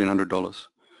might be, $1,800,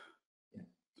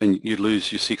 and you'd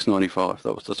lose your $695.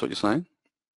 That's what you're saying?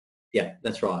 Yeah,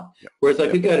 that's right. Yep. Whereas I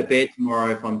could go to bed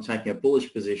tomorrow if I'm taking a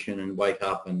bullish position and wake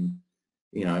up and,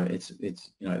 you know, it's you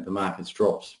know, the market's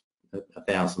dropped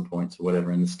 1,000 points or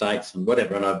whatever in the States and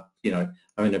whatever, and I'm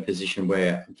in a position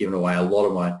where I've given away a lot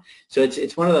of my. So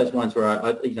it's one of those ones where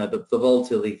the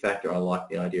volatility factor. I like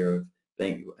the idea of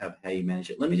how you manage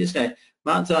it. Let me just go.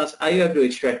 Martin's asked, are you able to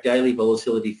extract daily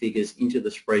volatility figures into the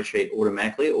spreadsheet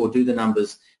automatically, or do the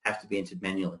numbers have to be entered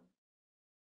manually?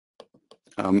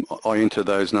 I enter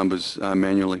those numbers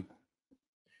manually.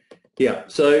 Yeah,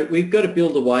 so we've got to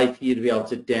build a way for you to be able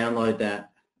to download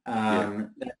that.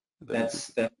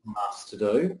 That's a must to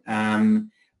do.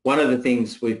 One of the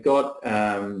things we've got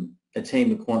a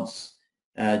team of quants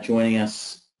joining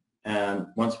us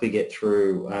once we get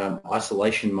through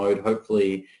isolation mode.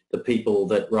 Hopefully the people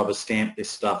that rubber stamp this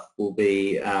stuff will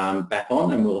be back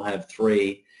on, and we'll have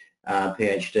 3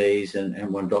 PhDs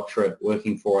and 1 doctorate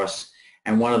working for us.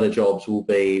 And one of the jobs will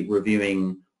be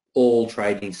reviewing all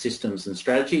trading systems and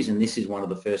strategies, and this is one of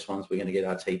the first ones we're going to get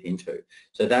our teeth into.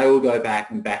 So they will go back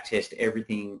and backtest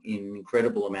everything in an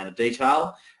incredible amount of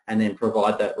detail and then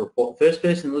provide that report. First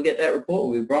person will get that report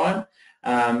will be Brien,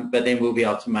 but then we'll be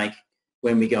able to make,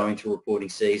 when we go into reporting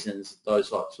seasons,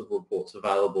 those types of reports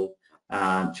available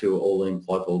to all the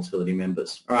implied volatility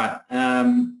members. All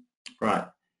right.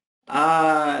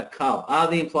 Carl, are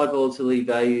the implied volatility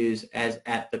values as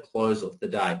at the close of the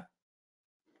day?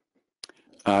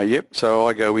 Yep, so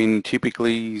I go in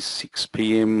typically 6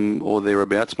 p.m. or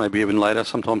thereabouts, maybe even later,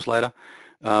 sometimes later,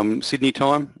 Sydney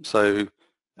time. So,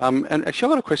 and actually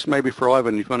I've got a question maybe for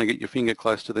Ivan, if you want to get your finger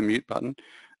close to the mute button.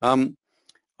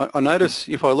 I notice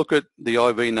if I look at the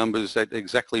IV numbers at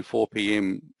exactly 4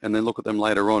 p.m. and then look at them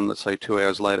later on, let's say 2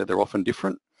 hours later, they're often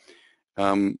different.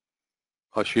 I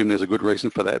assume there's a good reason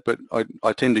for that, but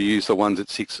I tend to use the ones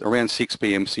at around 6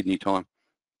 p.m. Sydney time.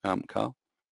 Carl?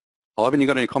 Ivan, you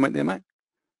got any comment there, mate?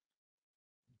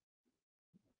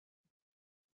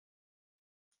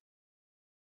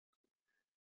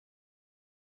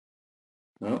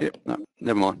 No. Yep, no,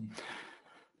 never mind.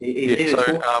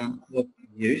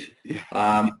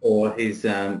 Or he's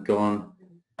gone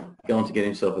to get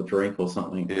himself a drink or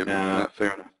something. Yeah, no,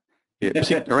 fair enough.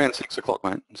 Yeah, around 6 o'clock,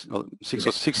 mate.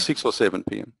 6 or 7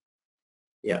 p.m.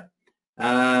 Yeah.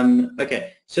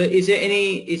 Okay. So is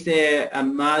there a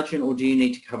margin, or do you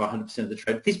need to cover 100% of the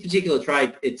trade? This particular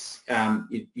trade, it's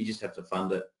you just have to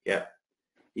fund it. Yeah.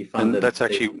 You fund it.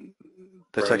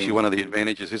 That's actually one of the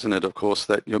advantages, isn't it? Of course,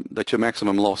 that your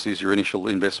maximum loss is your initial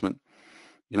investment.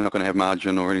 You're not going to have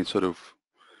margin or any sort of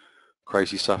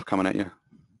crazy stuff coming at you.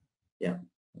 Yeah,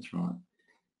 that's right.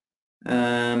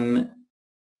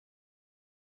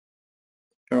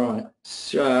 All right.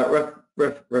 So,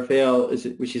 Raphael,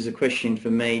 which is a question for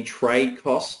me, trade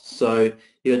costs. So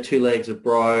you got 2 legs of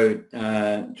bro,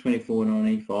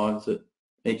 24.95 at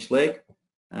each leg.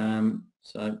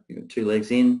 So you got 2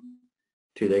 legs in,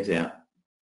 2 legs out.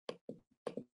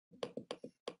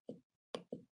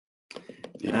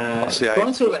 Yeah, yeah. I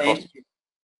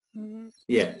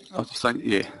was just saying,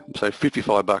 yeah. So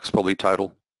 $55 probably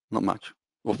total, not much.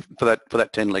 Well, for that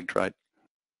 10-leg trade.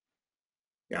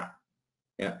 Yeah.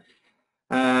 Yeah.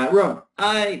 Rob,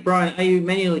 Brien, are you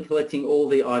manually collecting all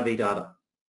the IV data?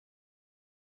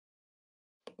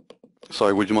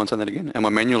 Sorry, would you mind saying that again? Am I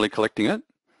manually collecting it?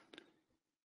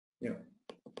 Yeah.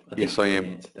 Yes, I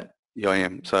am. Yeah, I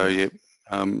am. So, yeah,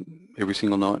 every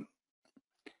single night.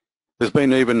 There's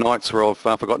been even nights where I've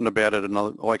forgotten about it, and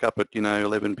I wake up at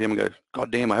 11 p.m. and go,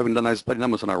 God damn, I haven't done those bloody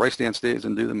numbers, and I race downstairs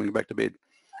and do them and go back to bed.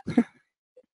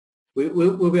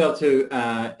 We'll be able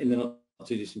to, in the not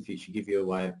too distant future, give you a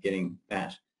way of getting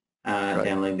that,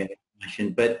 downloading that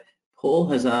information. But Paul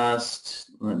has asked,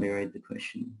 let me read the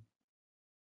question.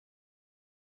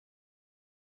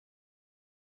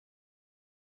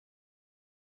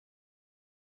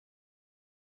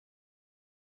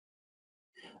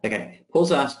 Okay,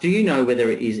 Paul's asked, do you know whether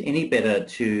it is any better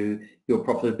to your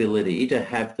profitability to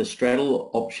have the straddle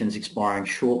options expiring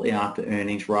shortly after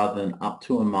earnings rather than up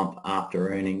to a month after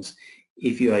earnings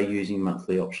if you are using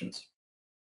monthly options?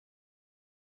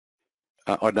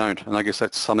 I don't, and I guess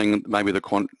that's something maybe the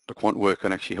quant work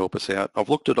can actually help us out. I've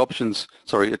looked at options,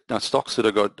 stocks that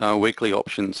have got weekly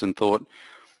options and thought,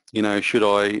 should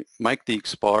I make the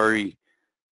expiry?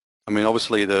 I mean,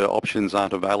 obviously the options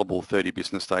aren't available 30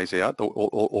 business days out,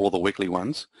 all of the weekly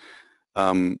ones.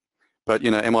 But,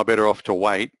 am I better off to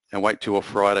wait till a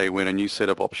Friday when a new set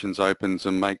of options opens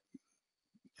and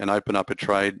open up a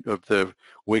trade of the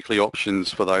weekly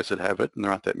options for those that have it, and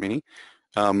there aren't that many,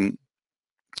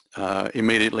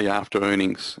 immediately after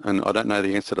earnings? And I don't know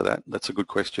the answer to that. That's a good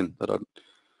question that I'd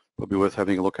probably worth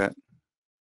having a look at.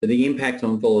 The impact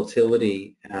on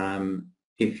volatility,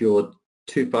 if you're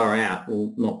too far out,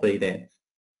 will not be there.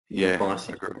 Yeah,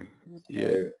 pricing. I agree. Yeah.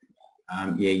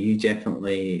 So, you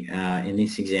definitely, in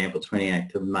this example,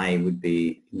 28th of May would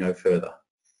be no further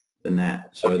than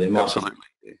that. So there might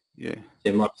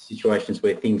there might be situations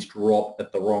where things drop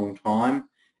at the wrong time,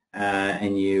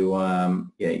 and you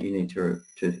you need to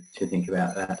think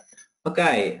about that.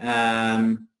 Okay.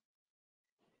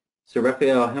 So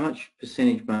Raphael, how much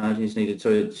percentage margin is needed? So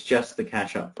it's just the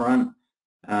cash up front.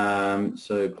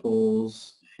 So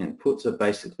calls and puts are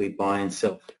basically buy and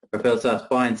sell. Raphael starts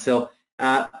buy and sell.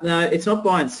 No, it's not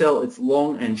buy and sell, it's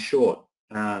long and short,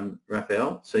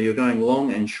 Raphael. So you're going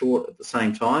long and short at the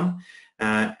same time,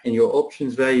 and your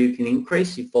options value can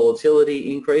increase if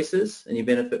volatility increases and you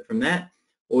benefit from that,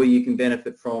 or you can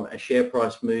benefit from a share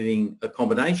price moving, a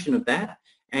combination of that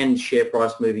and share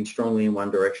price moving strongly in one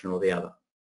direction or the other.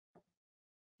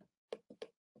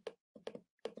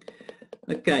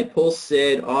 Okay, Paul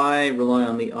said, I rely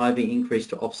on the IV increase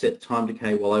to offset time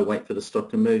decay while I wait for the stock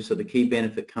to move, so the key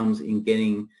benefit comes in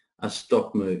getting a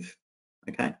stock move.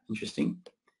 Okay, interesting.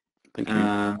 Thank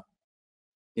you.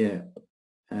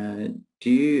 Yeah. Do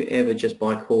you ever just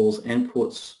buy calls and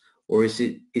puts, or is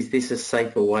this a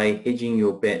safer way, hedging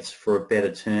your bets for a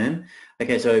better term?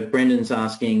 Okay, so Brendan's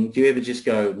asking, do you ever just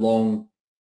go long,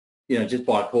 just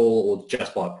buy call or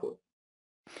just buy put?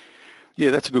 Yeah,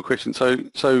 that's a good question.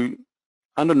 So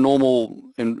under normal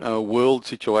world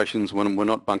situations when we're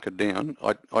not bunkered down,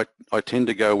 I tend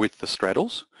to go with the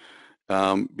straddles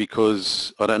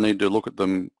because I don't need to look at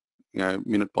them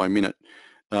minute by minute.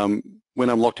 When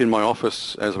I'm locked in my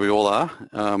office, as we all are,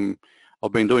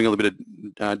 I've been doing a little bit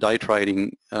of day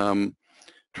trading,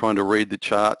 trying to read the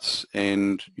charts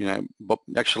and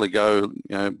actually go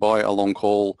buy a long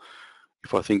call.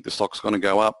 If I think the stock's going to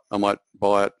go up, I might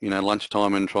buy it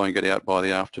lunchtime and try and get out by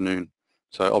the afternoon.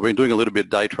 So I've been doing a little bit of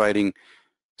day trading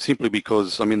simply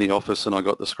because I'm in the office and I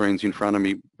got the screens in front of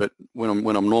me. But when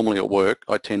I'm normally at work,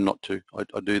 I tend not to.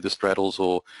 I do the straddles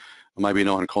or maybe an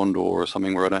iron condor or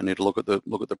something where I don't need to look at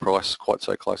the price quite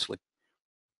so closely.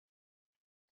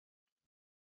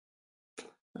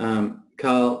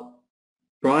 Carl,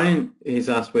 Brien has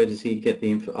asked where does he get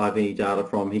the IV data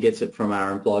from? He gets it from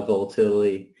our implied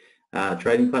volatility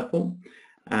trading platform.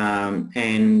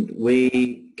 And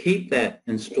we keep that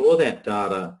and store that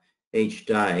data each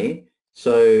day.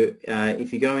 So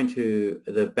if you go into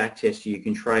the back test, you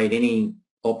can trade any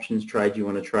options trade you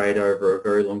want to trade over a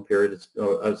very long period,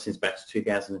 since back to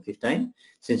 2015,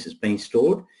 since it's been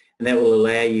stored. And that will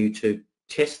allow you to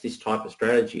test this type of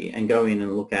strategy and go in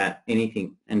and look at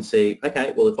anything and see,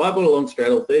 okay, well, if I bought a long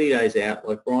straddle 30 days out,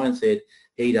 like Brien said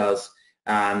he does,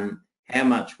 how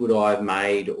much would I have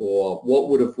made, or what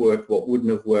would have worked, what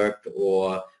wouldn't have worked,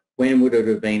 or when would it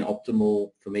have been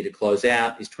optimal for me to close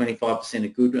out? Is 25% a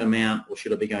good amount, or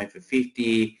should I be going for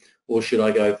 50, or should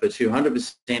I go for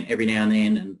 200% every now and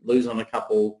then and lose on a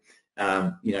couple,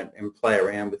 and play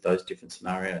around with those different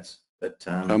scenarios. But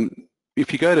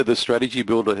if you go to the strategy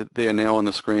builder there now on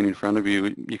the screen in front of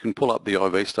you, you can pull up the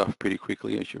IV stuff pretty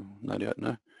quickly, as you no doubt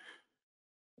know.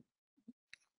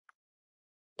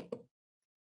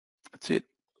 That's it.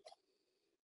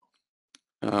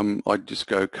 I just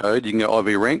go code. You can go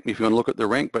IV rank if you want to look at the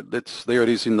rank, but there it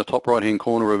is in the top right-hand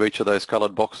corner of each of those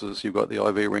coloured boxes. You've got the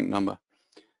IV rank number,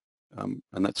 and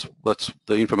that's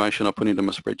the information I put into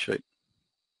my spreadsheet.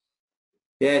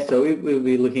 Yeah, so we'll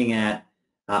be looking at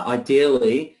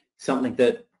ideally something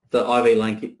that the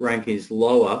IV rank is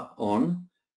lower on,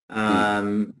 but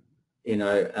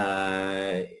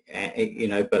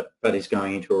is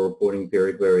going into a reporting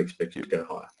period where we expect it to go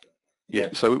higher. Yeah.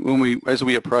 So as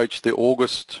we approach the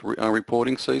August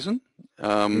reporting season,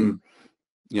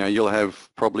 you'll have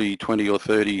probably 20 or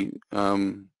 30.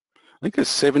 I think there's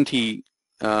 70,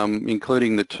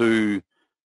 including the two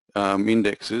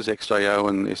indexes, XJO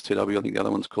and STW. I think the other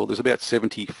one's called. There's about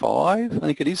 75, I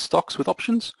think it is, stocks with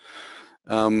options,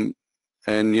 and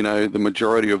the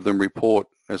majority of them report,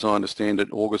 as I understand it,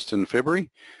 August and February.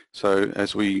 So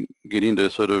as we get into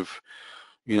sort of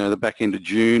the back end of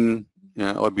June,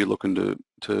 I'd be looking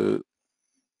to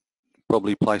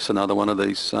probably place another one of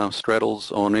these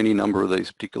straddles on any number of these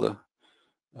particular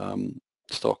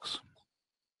stocks.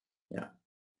 Yeah.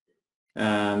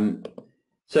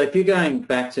 So if you're going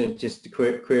back to just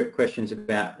questions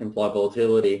about implied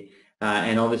volatility,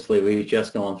 and obviously we've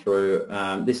just gone through,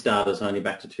 this data is only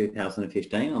back to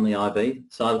 2015 on the IV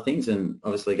side of things, and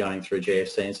obviously going through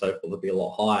GFC and so forth will be a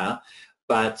lot higher.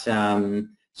 But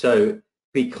so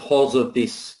because of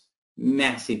this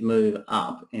massive move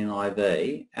up in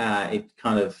IV, it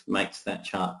kind of makes that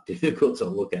chart difficult to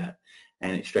look at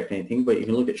and extract anything, but you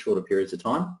can look at shorter periods of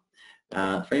time,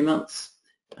 3 months,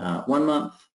 1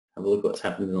 month, have a look at what's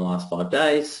happened in the last 5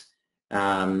 days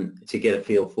to get a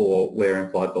feel for where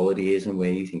implied volatility is and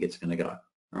where you think it's going to go.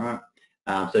 All right.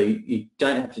 So you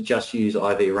don't have to just use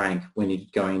IV rank when you're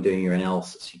going and doing your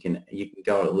analysis. You can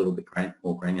go a little bit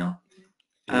more granular.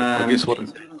 I guess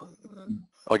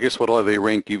what IV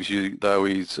rank gives you though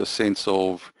is a sense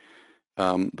of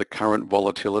the current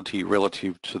volatility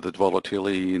relative to the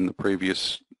volatility in the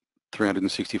previous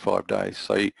 365 days.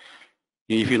 So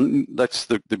that's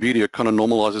the beauty. It kind of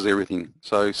normalizes everything.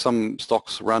 So some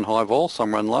stocks run high vol,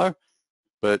 some run low,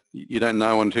 but you don't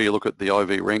know until you look at the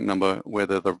IV rank number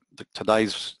whether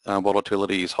today's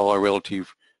volatility is high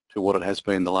relative to what it has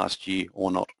been the last year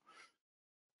or not.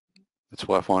 That's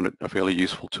why I find it a fairly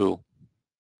useful tool.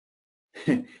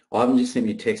 Ivan just sent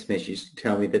me a text message to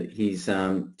tell me that he's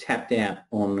tapped out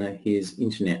on his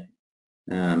internet.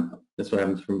 That's what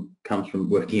comes from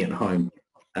working at home.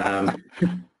 All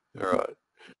right.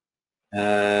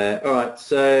 All right,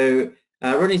 so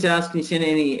Rodney's asked, can you send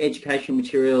any education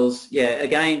materials? Yeah,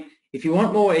 again, if you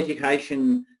want more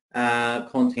education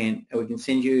content, we can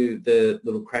send you the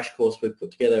little crash course we've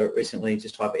put together recently.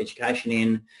 Just type education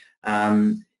in.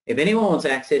 If anyone wants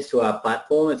access to our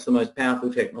platform, it's the most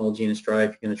powerful technology in Australia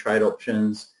if you're going to trade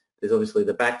options. There's obviously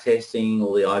the back testing,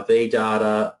 all the IV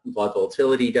data, implied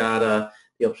volatility data,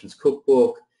 the options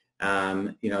cookbook,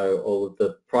 all of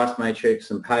the price matrix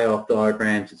and payoff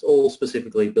diagrams. It's all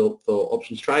specifically built for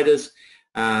options traders.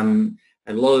 And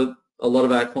a lot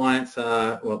of our clients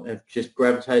have just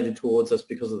gravitated towards us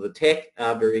because of the tech,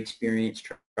 are very experienced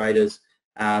traders.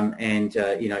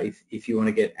 If you want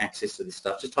to get access to this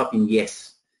stuff, just type in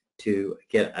yes to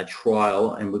get a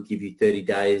trial, and we'll give you 30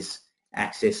 days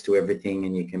access to everything,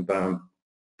 and you can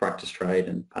practice trade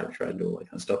and paper trade and all that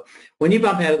kind of stuff. When you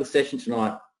bump out of the session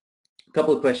tonight, a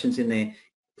couple of questions in there.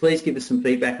 Please give us some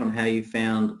feedback on how you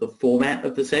found the format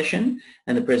of the session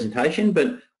and the presentation,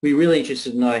 but we're really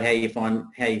interested to know how you find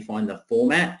the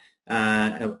format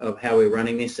of how we're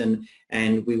running this, and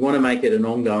we want to make it an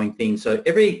ongoing thing. So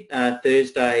every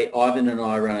Thursday, Ivan and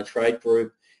I run a trade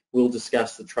group. We'll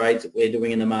discuss the trades that we're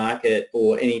doing in the market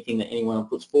or anything that anyone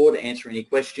puts forward, answer any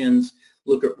questions,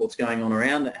 look at what's going on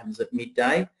around. That happens at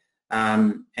midday.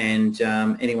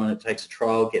 Anyone that takes a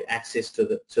trial get access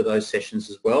to those sessions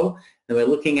as well. And we're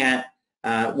looking at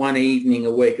one evening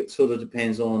a week. It sort of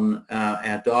depends on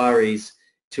our diaries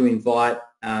to invite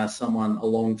someone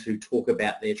along to talk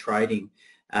about their trading.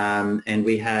 And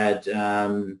we had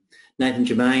Nathan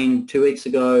Germain 2 weeks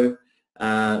ago,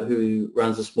 who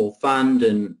runs a small fund,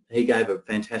 and he gave a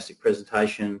fantastic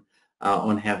presentation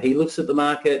on how he looks at the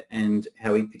market and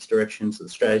how he picks directions, the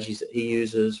strategies that he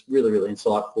uses. Really, really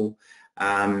insightful.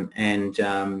 But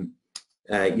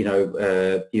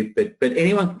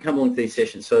anyone can come along to these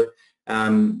sessions. So,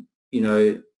 Ronald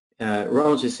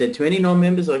just said, to any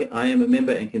non-members, I am a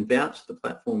member and can vouch. The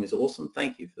platform is awesome.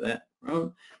 Thank you for that,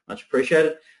 Ronald. Much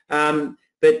appreciated.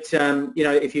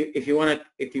 If you want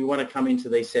to come into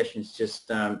these sessions, just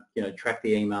track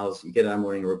the emails. You get our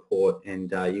morning report,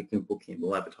 and you can book in.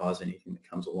 We'll advertise anything that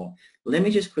comes along. Let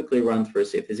me just quickly run through,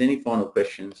 see if there's any final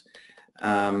questions.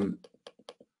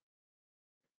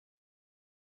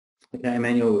 Okay,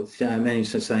 Emmanuel's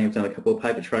just saying I've done a couple of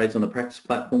paper trades on the practice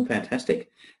platform.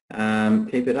 Fantastic.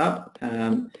 Keep it up.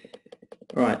 All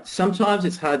right. Sometimes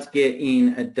it's hard to get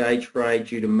in a day trade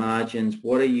due to margins.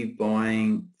 What are you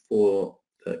buying for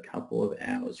the couple of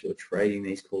hours you're trading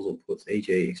these calls or puts,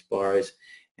 e.g. expires,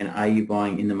 and are you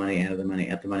buying in the money, out of the money,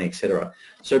 at the money, etc.?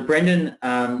 So Brendan,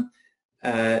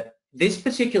 this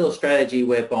particular strategy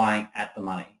we're buying at the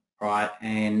money, right?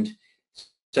 And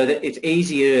so that it's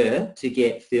easier to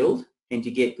get filled and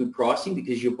to get good pricing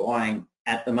because you're buying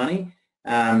at the money.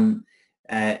 And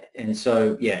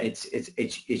so, yeah,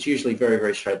 it's usually very,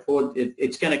 very straightforward.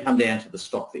 It's going to come down to the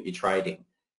stock that you're trading.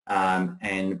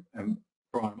 And Brian,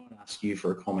 I might ask you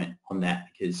for a comment on that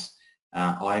because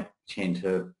I tend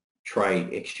to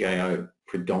trade XJO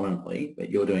predominantly, but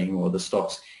you're doing more of the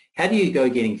stocks. How do you go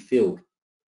getting filled?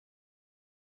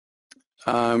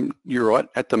 You're right.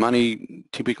 At the money,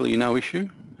 typically no issue.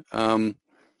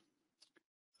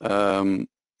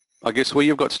 I guess where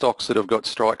you've got stocks that have got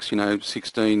strikes, 16,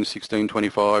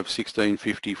 1625,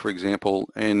 1650, for example,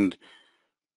 and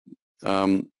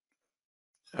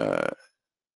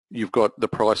you've got the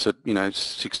price at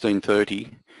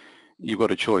 1630. You've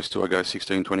got a choice: do I go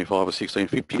 1625 or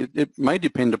 1650? It may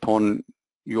depend upon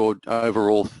your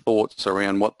overall thoughts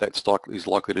around what that stock is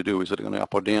likely to do. Is it going to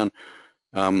up or down?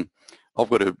 I've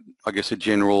got a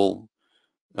general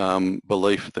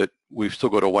belief that we've still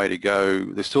got a way to go.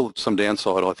 There's still some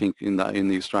downside, I think, in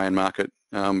the Australian market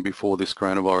before this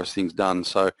coronavirus thing's done.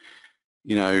 So,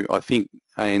 I think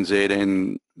ANZ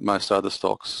and most other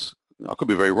stocks, I could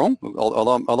be very wrong.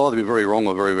 I'll either be very wrong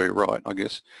or very, very right, I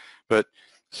guess. But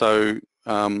so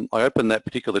I opened that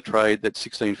particular trade, that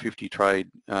 1650 trade,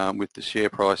 with the share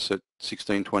price at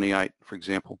 1628, for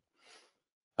example.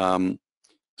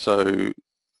 So,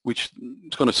 which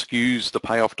kind of skews the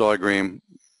payoff diagram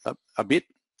a bit.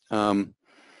 But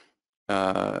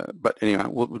anyway,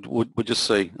 we'll just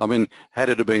see. I mean, had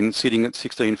it have been sitting at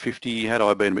 1650, had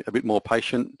I been a bit more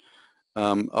patient,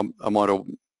 I might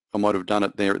have done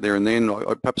it there and then.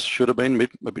 I perhaps should have been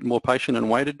a bit more patient and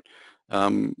waited.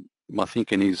 My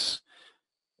thinking is,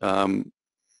 for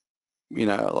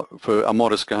a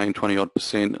modest gain,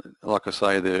 20-odd%, like I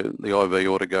say, the IV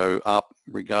ought to go up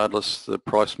regardless. The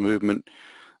price movement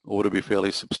ought to be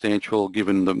fairly substantial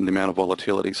given the amount of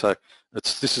volatility. So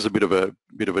this is a bit of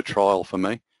a trial for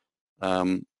me,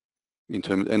 in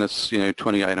terms, and it's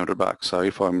 $2,800. So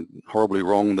if I'm horribly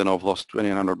wrong, then I've lost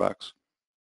 $2,800.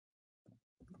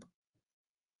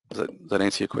 Does that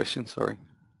answer your question? Sorry.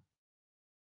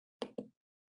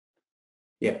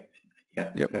 Yep.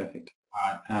 Perfect.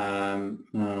 All right.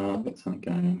 I've got something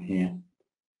going on here.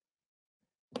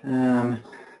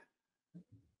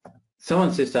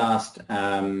 Someone's just asked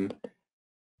how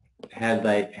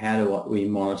do we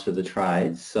monitor the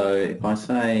trades. So if I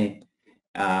say,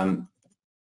 let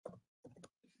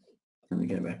me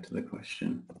go back to the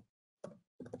question.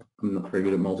 I'm not very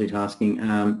good at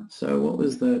multitasking. So what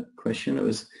was the question? It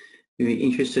was, you'd be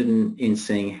interested in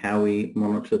seeing how we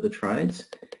monitor the trades.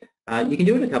 You can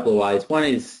do it a couple of ways. One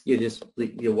is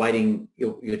you're waiting,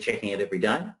 you're checking it every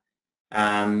day.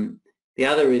 The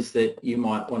other is that you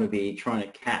might want to be trying to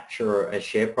capture a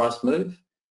share price move.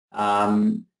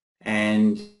 And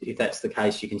if that's the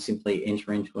case, you can simply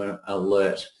enter into an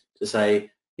alert to say,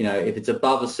 if it's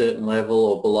above a certain level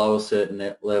or below a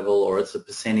certain level, or it's a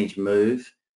percentage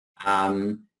move,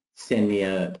 send me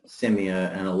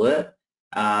an alert.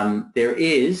 There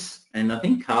is, and I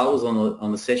think Carl was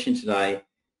on the session today.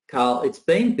 Carl, it's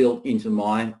been built into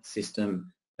my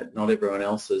system, but not everyone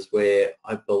else's, where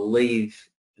I believe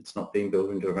it's not being built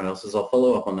into everyone else's. I'll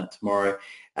follow up on that tomorrow.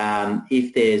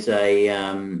 If there's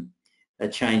a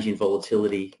change in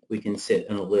volatility, we can set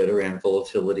an alert around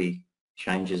volatility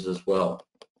changes as well.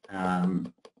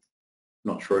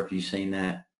 Not sure if you've seen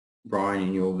that, Brian,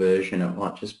 in your version. It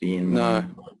might just be in... No.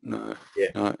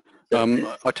 Yeah.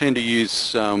 No. I tend to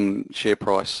use share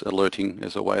price alerting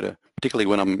as a way to, particularly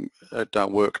when I'm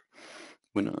at work,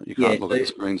 when you can't look at the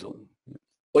screens.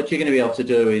 What you're going to be able to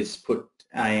do is put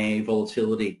a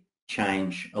volatility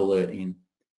change alert in.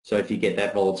 So if you get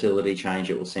that volatility change,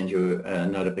 it will send you a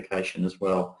notification as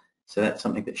well. So that's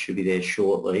something that should be there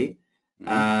shortly.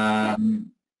 Someone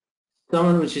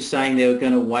was just saying they were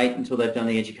going to wait until they've done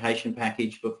the education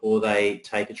package before they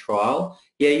take a trial.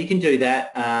 Yeah, you can do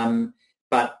that.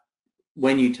 But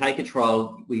when you take a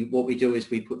trial, what we do is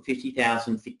we put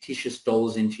 50,000 fictitious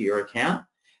dollars into your account,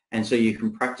 and so you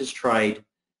can practice trade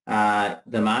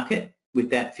the market with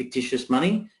that fictitious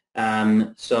money.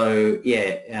 That's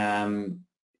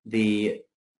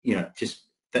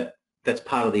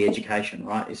part of the education,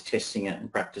 right? Is testing it and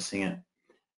practicing it.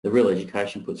 The real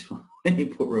education puts when you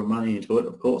put real money into it,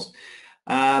 of course.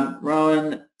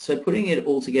 Rowan, so putting it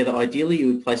all together, ideally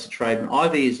you would place a trade when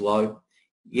IV is low.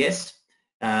 Yes.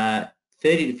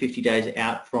 30 to 50 days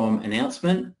out from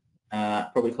announcement,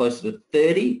 probably closer to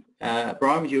 30.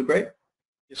 Brian, would you agree?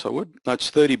 Yes, I would. No, it's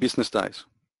 30 business days.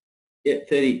 Yeah,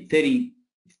 30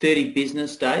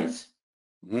 business days,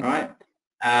 Mm-hmm. right?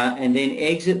 And then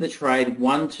exit the trade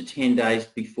 1 to 10 days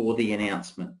before the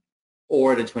announcement,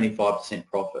 or at a 25%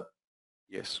 profit.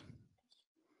 Yes.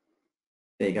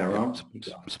 There you go, Yep. Ron.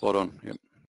 Spot on. Yep.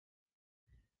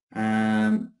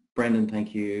 Brendan,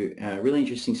 thank you. Really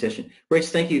interesting session. Reece,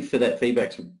 thank you for that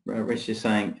feedback. Reece just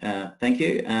saying thank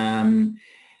you.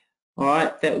 All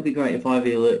right, that would be great if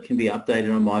IV Alert can be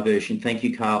updated on my version. Thank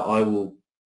you, Carl. I will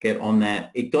get on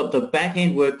that. The back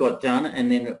end work got done,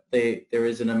 and then there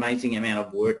is an amazing amount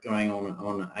of work going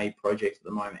on a project at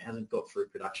the moment. It hasn't got through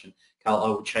production. Carl, I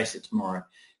will chase it tomorrow.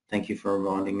 Thank you for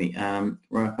reminding me.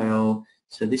 Raphael,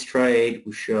 so this trade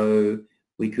will show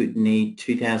we could need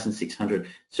 2,600.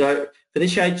 So for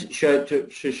this trade to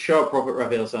show a profit,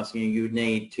 Raphael's asking you would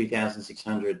need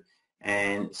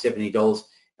 $2,670.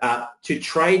 To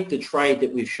trade the trade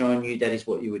that we've shown you, that is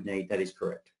what you would need. That is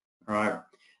correct. All right.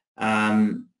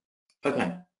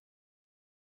 Okay.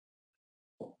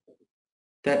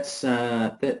 That's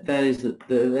that is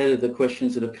the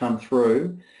questions that have come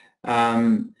through.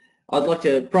 I'd like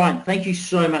to, Brien, thank you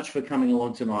so much for coming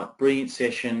along tonight. Brilliant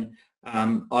session.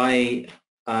 I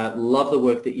love the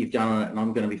work that you've done on it, and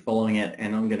I'm going to be following it,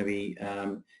 and I'm going to be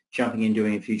jumping in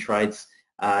doing a few trades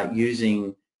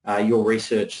using your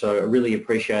research. So I really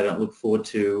appreciate it. I look forward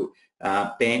to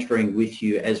bantering with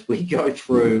you as we go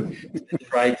through the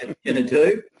trade that we're going to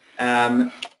do.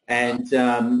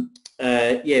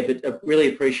 Yeah, but I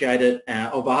really appreciate it.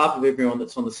 On behalf of everyone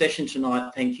that's on the session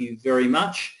tonight, thank you very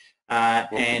much. Yeah,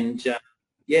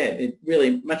 it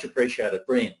really much appreciated.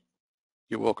 Brilliant.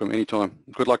 You're welcome anytime.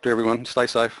 Good luck to everyone. Stay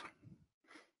safe.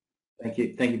 Thank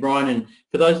you, Brien. And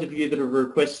for those of you that have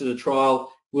requested a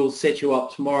trial, we'll set you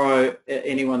up tomorrow.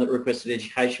 Anyone that requested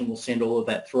education, will send all of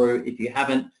that through. If you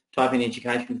haven't, type in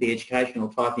education for the education,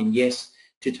 or type in yes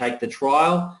to take the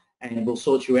trial, and we'll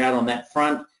sort you out on that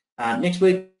front. Next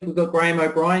week, we've got Graham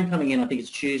O'Brien coming in. I think it's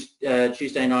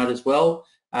Tuesday night as well.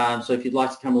 So if you'd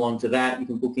like to come along to that, you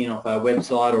can book in off our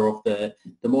website or off the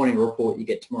morning report you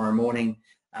get tomorrow morning.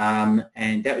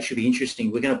 And that should be interesting.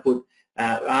 We're going to put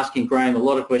asking Graham a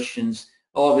lot of questions.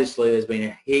 Obviously, there's been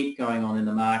a heat going on in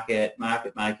the market.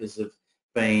 Market makers have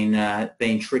been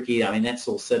tricky. I mean, that's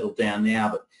all settled down now,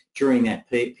 but during that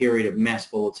period of mass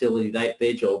volatility,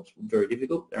 their jobs were very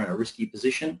difficult. They're in a risky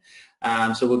position.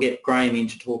 So we'll get Graham in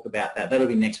to talk about that. That'll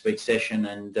be next week's session,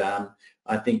 and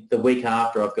I think the week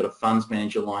after I've got a funds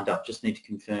manager lined up. Just need to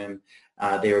confirm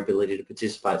their ability to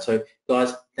participate. So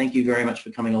guys, thank you very much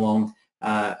for coming along.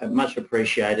 Much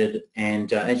appreciated.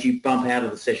 And as you bump out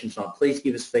of the session tonight, please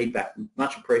give us feedback.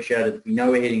 Much appreciated. If we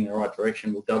know we're heading in the right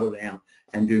direction, we'll double down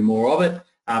and do more of it.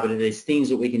 But if there's things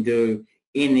that we can do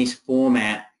in this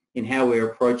format, in how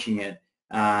we're approaching it,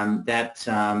 I'll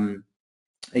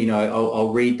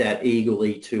read that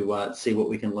eagerly to see what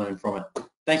we can learn from it.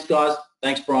 Thanks, guys.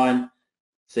 Thanks, Brien.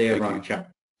 See you, everyone. Ciao.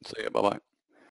 See you. Bye-bye.